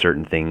in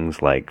certain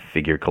things like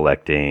figure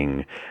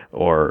collecting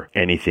or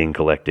anything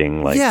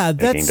collecting. Like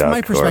that's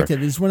my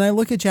perspective. Is when I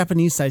look at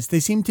Japanese sites, they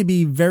seem to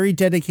be very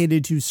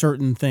dedicated to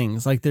certain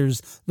things. Like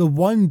there's the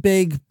one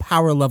big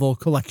power level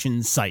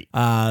collection site.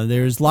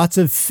 There's lots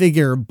of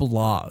figure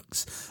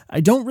blogs.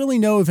 I don't really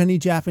know of any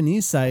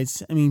Japanese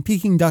sites. I mean,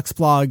 Peking Duck's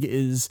blog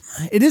is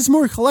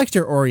more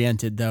collector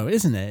oriented though,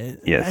 isn't it?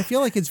 Yes. I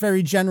feel like it's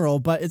very general,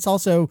 but it's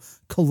also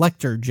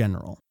collector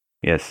general.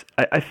 Yes.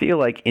 I feel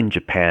like in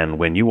Japan,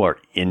 when you are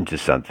into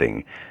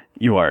something,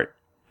 you are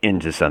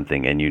into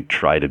something and you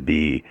try to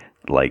be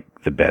like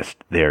the best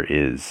there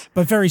is.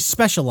 But very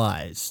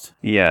specialized.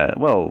 Yeah.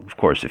 Well, of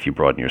course, if you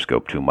broaden your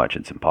scope too much,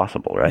 it's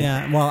impossible, right?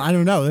 Yeah. Well, I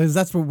don't know.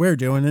 That's what we're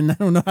doing, and I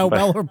don't know how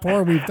well or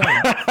poor we've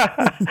done.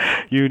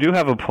 You do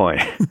have a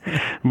point.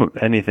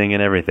 Anything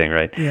and everything,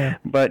 right? Yeah.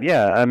 But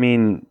yeah, I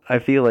mean, I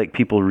feel like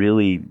people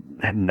really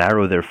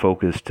narrow their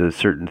focus to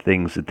certain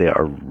things that they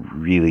are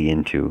really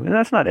into. And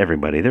that's not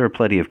everybody. There are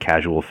plenty of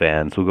casual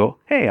fans who go,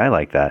 hey, I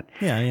like that.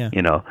 Yeah.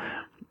 You know,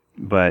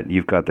 but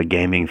you've got the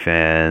gaming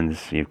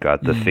fans, you've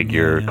got the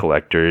figure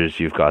collectors,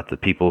 you've got the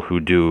people who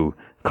do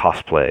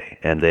cosplay,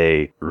 and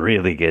they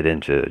really get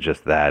into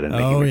just that and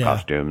making the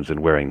costumes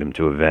and wearing them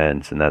to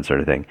events and that sort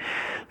of thing.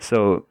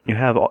 So you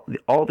have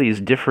all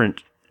these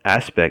different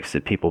aspects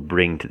that people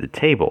bring to the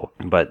table,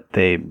 but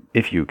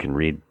if you can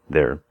read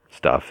their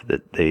stuff,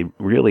 that they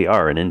really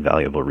are an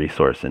invaluable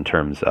resource in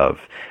terms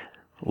of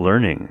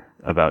learning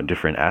about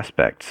different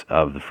aspects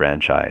of the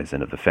franchise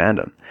and of the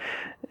fandom.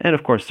 And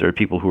of course, there are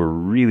people who are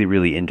really,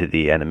 really into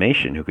the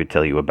animation who could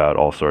tell you about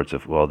all sorts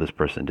of, well, this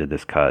person did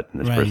this cut and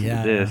this person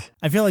did this.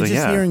 I feel like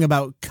hearing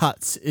about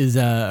cuts is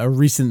a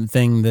recent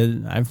thing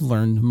that I've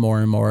learned more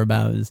and more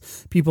about,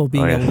 is people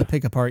being able to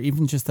pick apart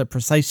even just the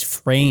precise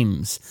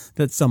frames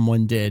that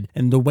someone did.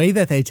 And the way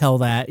that they tell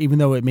that, even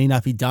though it may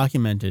not be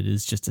documented,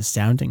 is just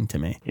astounding to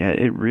me. Yeah,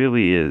 it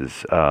really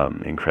is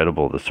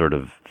incredible, the sort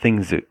of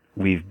things that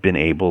we've been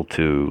able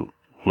to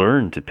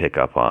learn to pick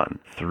up on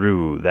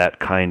through that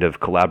kind of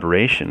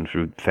collaboration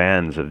through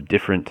fans of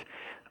different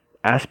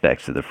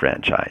aspects of the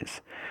franchise.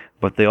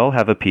 But they all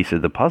have a piece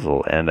of the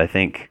puzzle, and I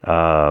think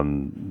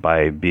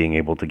by being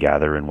able to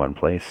gather in one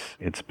place,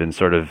 it's been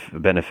sort of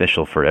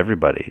beneficial for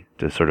everybody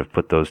to sort of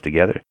put those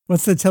together.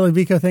 What's the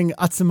Telebiko thing?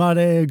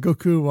 Atsumare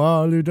Goku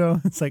wa Ludo.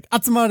 It's like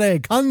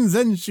Atsumare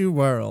Kanzenshu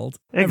World.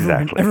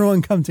 Exactly.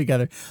 Everyone come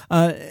together.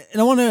 And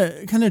I want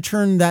to kind of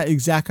turn that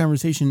exact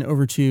conversation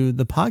over to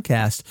the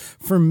podcast.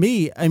 For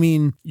me, I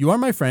mean, you are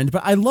my friend,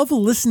 but I love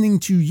listening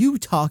to you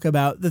talk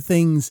about the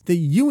things that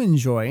you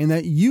enjoy and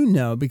that you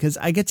know, because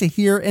I get to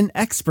hear an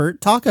expert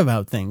talk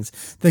about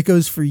things. That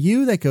goes for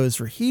you, that goes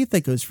for Heath,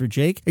 that goes for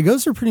Jake. It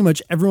goes for pretty much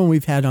everyone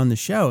we've had on the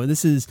show.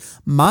 This is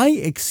my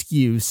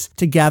excuse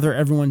to gather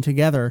everyone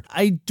together.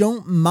 I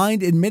don't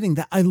mind admitting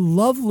that I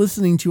love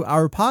listening to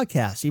our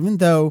podcast, even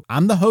though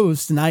I'm the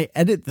host and I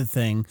edit the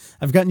thing.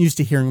 I've gotten used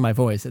to hearing my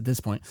voice at this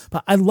point,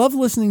 but I love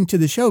listening to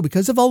the show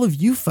because of all of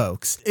you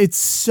folks. It's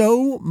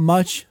so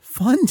much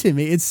fun to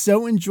me. It's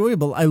so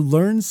enjoyable. I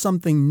learn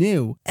something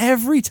new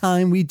every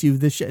time we do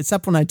this show,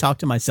 except when I talk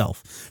to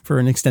myself for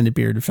an extended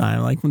period of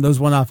time, like when those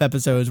one-off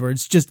episodes where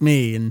it's just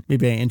me and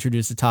maybe I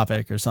introduce a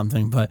topic or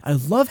something. But I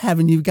love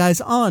having you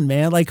guys on,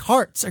 man, like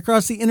hearts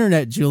across the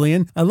internet,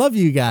 Julian. I love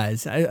you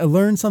guys. I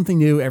learn something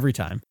new every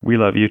time. We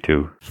love you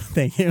too.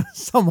 Thank you.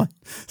 Someone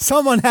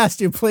has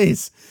to,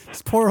 please.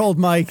 This poor old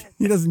Mike.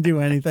 He doesn't do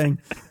anything.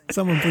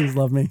 Someone please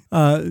love me.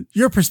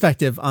 Your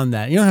perspective on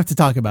that. You don't have to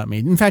talk about me.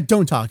 In fact,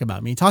 don't talk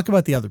about me. Talk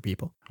about the other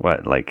people.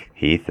 What, like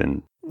Heath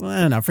and...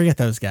 Well, no, forget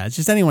those guys.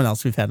 Just anyone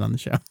else we've had on the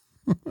show.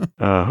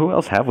 Who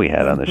else have we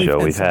had on the show?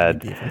 We've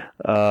had we've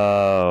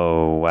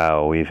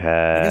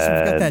had... I guess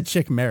we've got that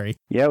chick, Mary.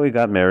 Yeah, we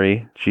got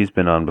Mary. She's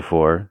been on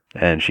before,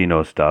 and she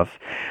knows stuff.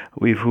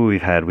 We've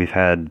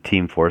had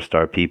Team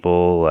 4-Star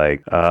people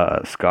like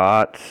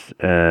Scott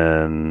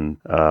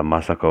and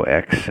Masako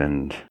X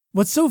and...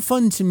 What's so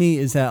fun to me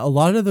is that a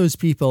lot of those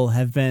people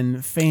have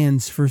been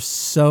fans for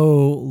so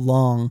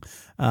long.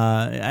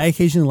 I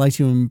occasionally like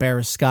to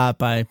embarrass Scott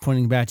by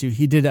pointing back to,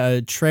 he did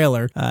a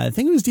trailer, I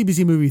think it was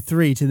DBZ Movie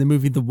 3 to the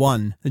movie The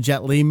One, the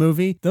Jet Li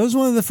movie. That was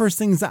one of the first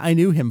things that I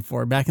knew him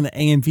for back in the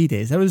AMV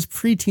days. That was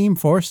pre-Team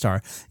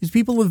 4-Star. These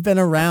people have been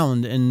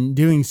around and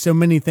doing so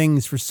many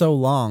things for so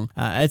long.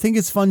 I think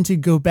it's fun to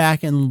go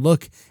back and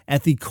look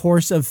at the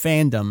course of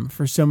fandom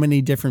for so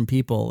many different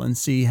people and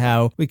see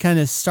how we kind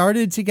of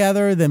started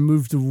together, then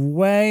moved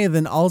away,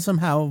 then all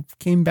somehow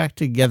came back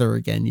together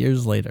again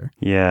years later.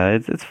 Yeah,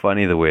 it's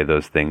funny the way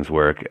those things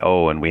work.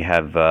 Oh, and we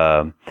have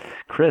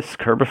Chris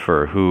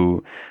Kerbifer,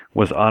 who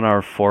was on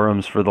our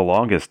forums for the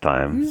longest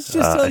time. He's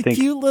just a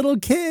cute little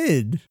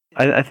kid.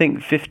 I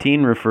think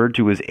 15 referred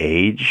to his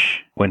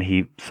age when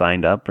he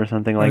signed up or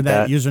something like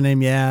that.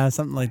 Username, yeah,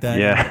 something like that.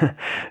 Yeah.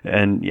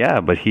 And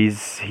but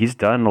he's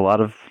done a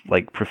lot of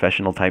like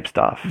professional type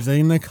stuff. He's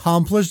an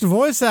accomplished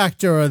voice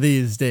actor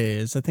these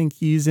days. I think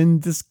he's in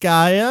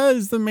Disgaea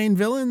as the main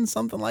villain,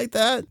 something like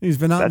that. He's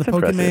been on the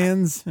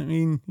Pokemans. I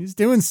mean, he's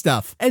doing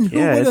stuff. And who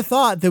would have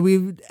thought that we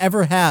would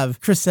ever have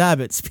Chris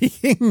Sabat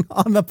speaking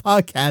on the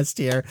podcast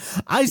here?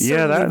 I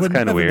certainly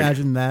wouldn't have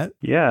imagined that.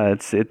 Yeah,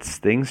 it's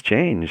things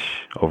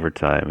change over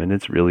time, and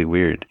it's really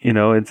weird. You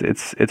know,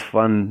 it's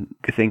fun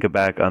to think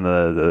back on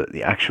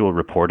the actual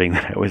reporting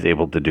that I was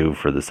able to do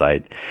for the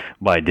site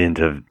by dint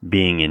of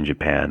being in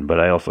Japan. But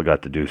I also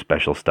got to do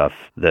special stuff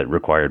that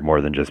required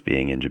more than just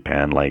being in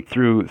Japan, like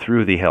through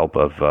the help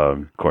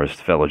of course,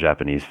 fellow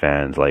Japanese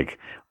fans, like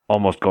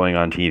almost going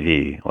on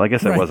TV. Well, I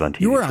guess I was on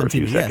TV. You were for on a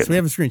few TV, seconds. yes. We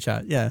have a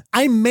screenshot, yeah.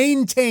 I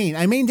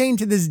maintain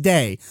to this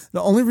day,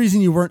 the only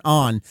reason you weren't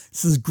on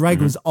is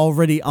Greg was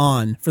already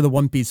on for the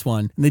One Piece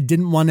one, and they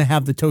didn't want to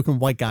have the token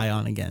white guy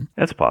on again.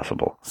 That's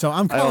possible. So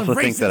I'm calling I also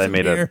think that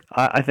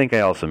I think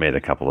I also made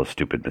a couple of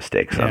stupid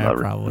mistakes on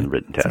the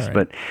written test, right.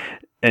 But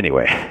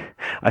anyway,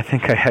 I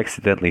think I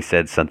accidentally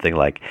said something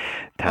like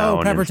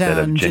town instead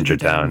of Ginger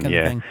Town.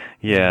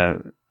 Yeah.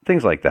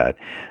 things like that.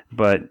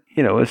 But,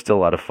 you know, it's still a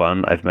lot of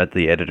fun. I've met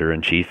the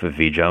editor-in-chief of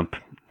VJump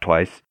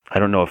twice. I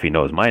don't know if he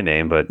knows my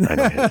name, but I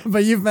know his.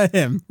 But you've met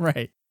him,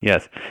 right?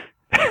 Yes.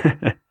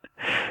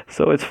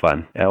 So it's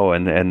fun. Oh,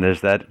 and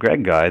there's that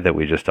Greg guy that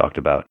we just talked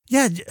about.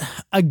 Yeah,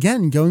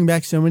 again, going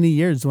back so many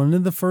years, one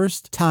of the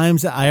first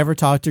times that I ever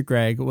talked to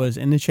Greg was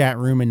in the chat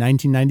room in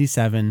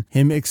 1997,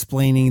 him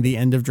explaining the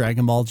end of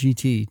Dragon Ball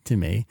GT to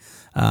me.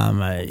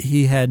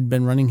 He had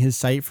been running his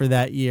site for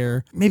that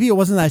year. Maybe it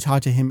wasn't that I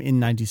talked to him in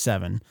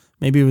 97.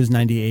 Maybe it was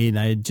 98 and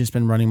I had just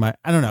been running I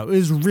don't know. It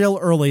was real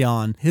early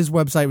on. His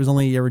website was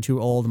only a year or two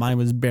old. Mine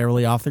was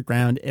barely off the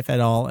ground, if at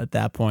all, at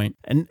that point.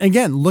 And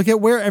again, look at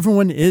where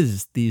everyone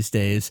is these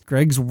days.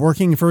 Greg's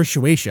working for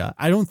Shueisha.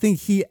 I don't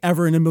think he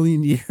ever in a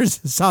million years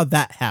saw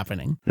that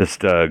happening. Just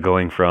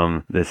going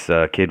from this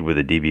kid with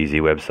a DBZ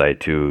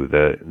website to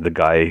the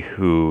guy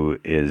who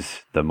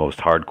is the most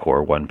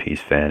hardcore One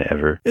Piece fan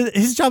ever.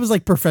 His job is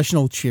like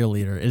professional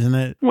cheerleader, isn't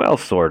it? Well,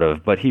 sort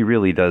of, but he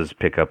really does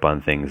pick up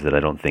on things that I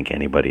don't think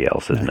anybody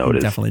else has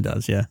noticed. He definitely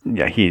does, yeah.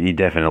 Yeah, he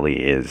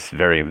definitely is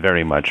very,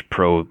 very much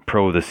pro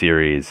the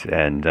series,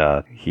 and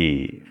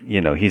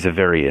he's a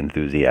very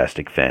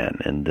enthusiastic fan,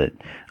 and that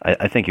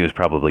I think he was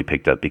probably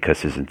picked up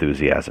because his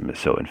enthusiasm is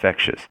so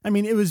infectious. I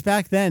mean, it was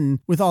back then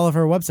with all of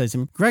our websites. I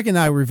mean, Greg and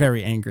I were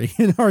very angry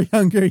in our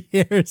younger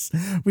years.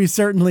 We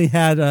certainly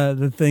had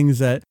the things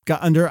that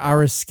got under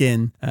our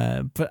skin,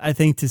 but I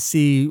think to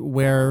see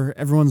where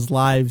everyone's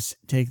lives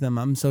take them,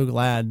 I'm so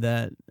glad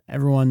that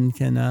everyone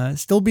can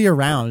still be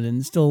around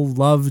and still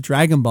love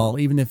Dragon Ball,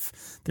 even if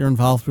they're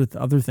involved with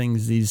other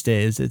things these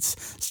days. It's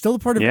still a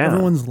part of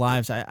everyone's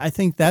lives. I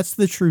think that's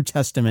the true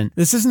testament.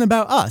 This isn't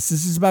about us.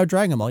 This is about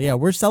Dragon Ball. Yeah,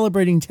 we're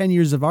celebrating 10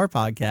 years of our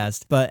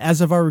podcast, but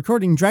as of our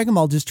recording, Dragon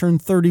Ball just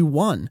turned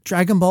 31.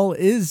 Dragon Ball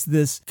is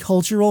this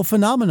cultural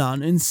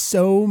phenomenon in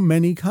so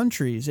many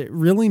countries. It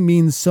really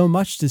means so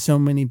much to so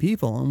many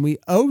people, and we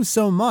owe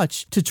so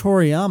much to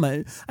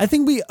Toriyama. I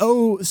think we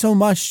owe so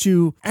much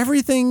to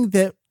everything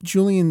that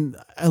Julian,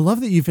 I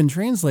love that you've been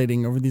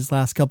translating over these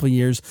last couple of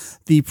years,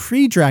 the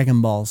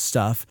pre-Dragon Ball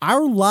stuff.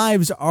 Our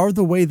lives are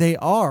the way they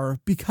are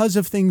because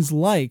of things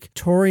like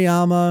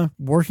Toriyama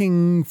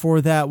working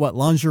for that,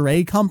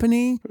 lingerie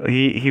company?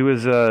 He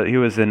was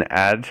an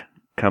ad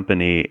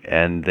company,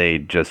 and they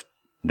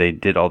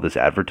did all this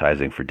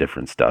advertising for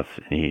different stuff.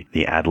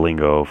 The ad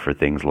lingo for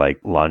things like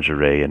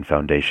lingerie and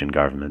foundation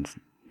garments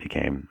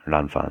became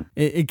Ranfan.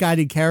 It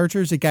guided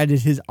characters. It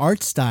guided his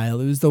art style.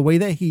 It was the way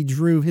that he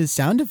drew his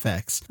sound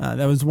effects.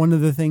 That was one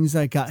of the things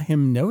that got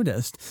him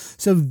noticed.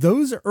 So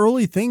those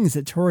early things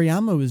that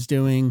Toriyama was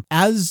doing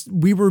as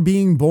we were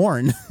being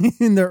born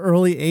in the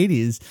early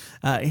 80s,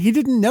 he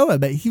didn't know it,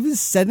 but he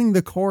was setting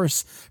the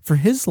course for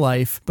his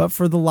life, but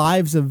for the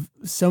lives of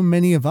so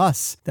many of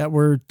us that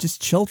were just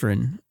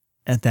children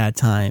at that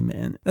time.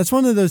 And that's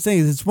one of those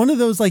things. It's one of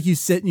those, like, you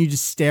sit and you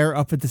just stare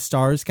up at the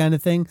stars kind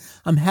of thing.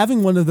 I'm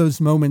having one of those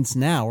moments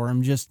now where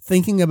I'm just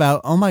thinking about,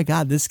 oh my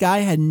God, this guy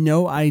had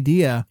no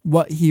idea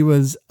what he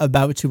was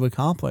about to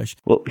accomplish.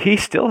 Well, he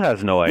still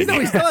has no idea. No,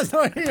 he still has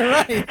no idea. You're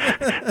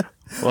right.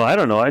 Well, I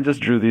don't know. I just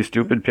drew these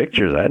stupid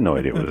pictures. I had no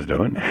idea what I was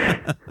doing.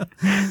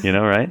 You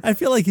know, right? I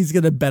feel like he's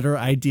got a better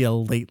idea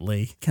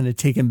lately, kind of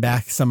taking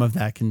back some of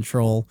that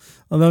control.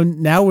 Although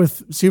now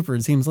with Super,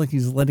 it seems like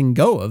he's letting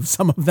go of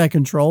some of that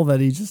control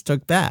that he just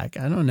took back.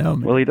 I don't know,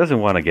 man. Well, he doesn't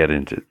want to get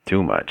into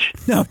too much.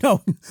 No,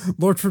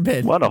 Lord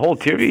forbid. Want a whole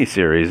TV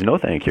series? No,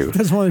 thank you. He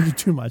doesn't want to do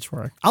too much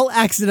work. I'll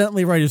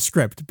accidentally write a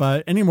script,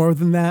 but any more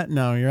than that,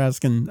 no, you're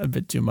asking a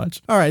bit too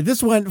much. All right,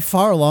 this went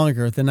far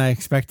longer than I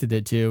expected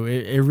it to.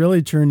 It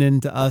really turned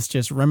into us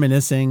just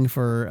reminiscing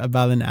for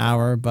about an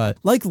hour, but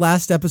like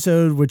last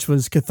episode, which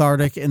was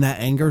cathartic in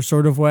that anger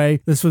sort of way,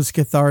 this was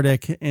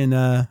cathartic in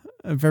a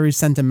very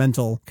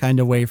sentimental kind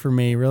of way for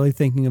me, really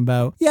thinking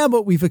about,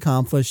 what we've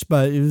accomplished,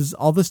 but it was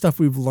all the stuff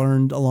we've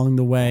learned along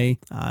the way.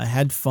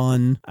 Had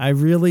fun. I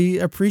really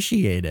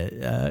appreciate it.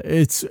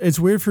 It's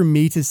weird for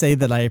me to say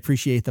that I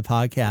appreciate the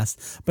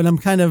podcast, but I'm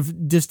kind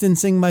of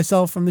distancing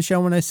myself from the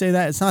show when I say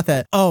that. It's not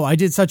that, I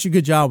did such a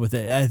good job with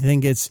it. I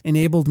think it's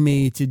enabled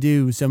me to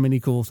do so many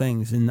cool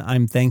things, and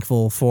I'm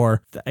thankful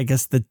for, I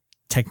guess, the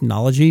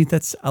technology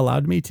that's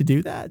allowed me to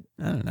do that.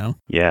 I don't know.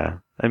 Yeah.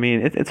 I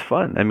mean, it's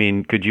fun. I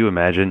mean, could you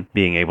imagine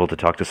being able to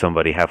talk to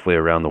somebody halfway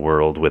around the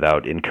world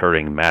without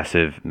incurring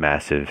massive,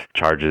 massive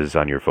charges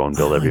on your phone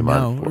bill every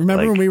month?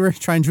 Remember when we were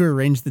trying to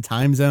arrange the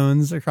time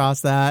zones across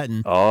that?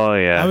 And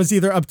I was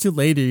either up too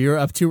late or you were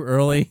up too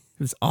early. It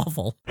was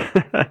awful.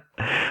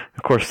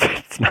 Of course,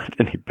 it's not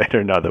any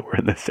better now that we're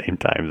in the same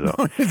time zone.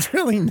 No, it's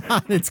really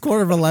not. It's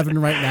 11:15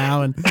 right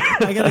now, and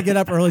I got to get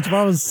up early.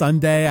 Tomorrow's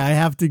Sunday. I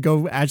have to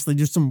go actually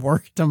do some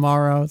work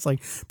tomorrow. It's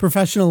like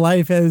professional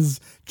life has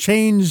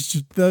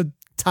changed the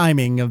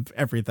timing of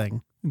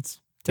everything.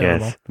 It's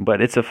terrible. Yes,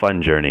 but it's a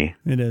fun journey.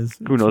 It is.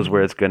 Who knows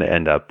where it's going to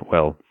end up?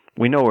 Well,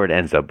 we know where it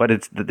ends up, but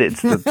it's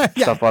the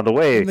stuff on the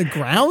way. In the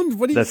ground?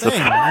 What are you saying,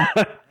 man?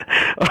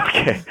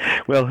 Okay.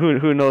 Well,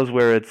 who knows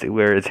where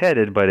it's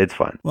headed, but it's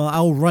fun. Well,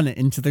 I'll run it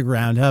into the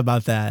ground. How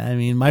about that? I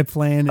mean, my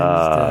plan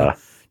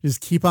is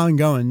just keep on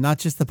going. Not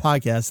just the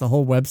podcast, the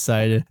whole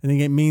website. I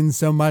think it means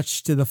so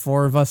much to the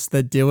four of us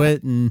that do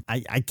it. And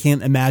I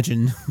can't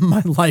imagine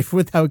my life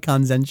without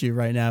Kanzenshuu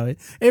right now.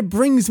 It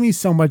brings me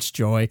so much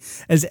joy.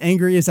 As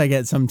angry as I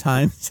get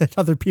sometimes at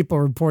other people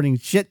reporting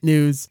shit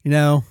news,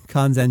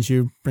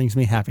 Kanzenshuu brings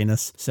me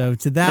happiness. So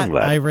to that,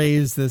 I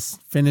raise this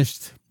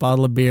finished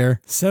bottle of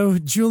beer. So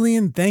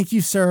Julian, thank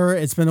you, sir.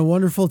 It's been a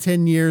wonderful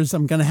 10 years.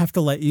 I'm going to have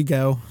to let you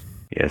go.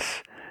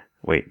 Yes.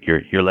 Wait,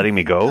 you're letting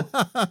me go?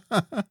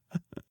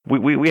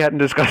 We hadn't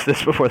discussed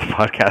this before the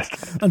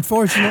podcast.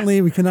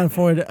 Unfortunately, we cannot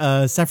afford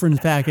a severance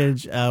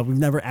package. We've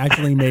never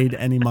actually made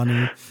any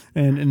money.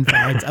 And in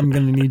fact, I'm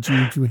going to need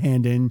you to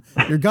hand in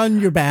your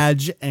gun, your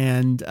badge,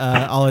 and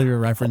all of your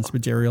reference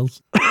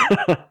materials.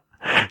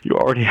 You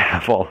already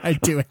have all of them. I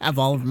do have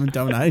all of them,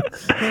 don't I?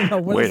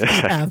 What Wait a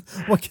second.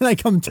 What can I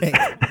come take?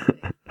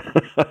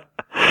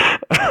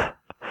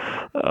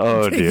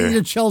 Oh, dear.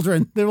 Your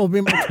children. They will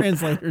be my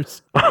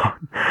translators.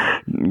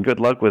 Good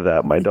luck with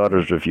that. My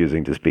daughter's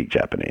refusing to speak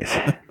Japanese.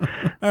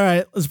 All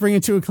right, let's bring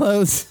it to a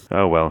close.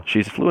 Oh, well,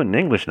 she's fluent in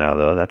English now,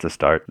 though. That's a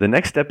start. The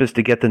next step is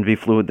to get them to be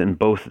fluent in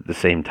both at the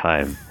same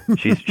time.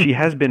 She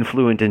has been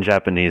fluent in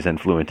Japanese and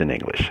fluent in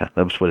English.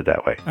 Let's put it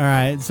that way. All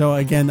right, so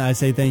again, I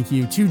say thank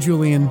you to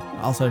Julian,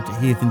 also to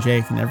Heath and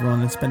Jake and everyone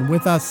that's been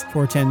with us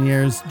for 10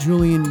 years.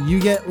 Julian, you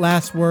get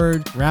last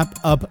word. Wrap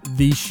up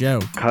the show.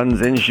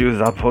 Kanzenshuu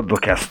The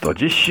Podcast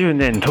 10周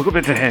年特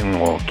別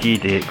編を聞い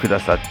てくだ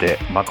さって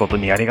誠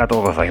にありがと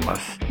うございま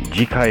す。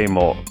次回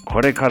も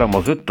これから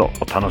もずっと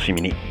お楽し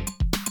みに。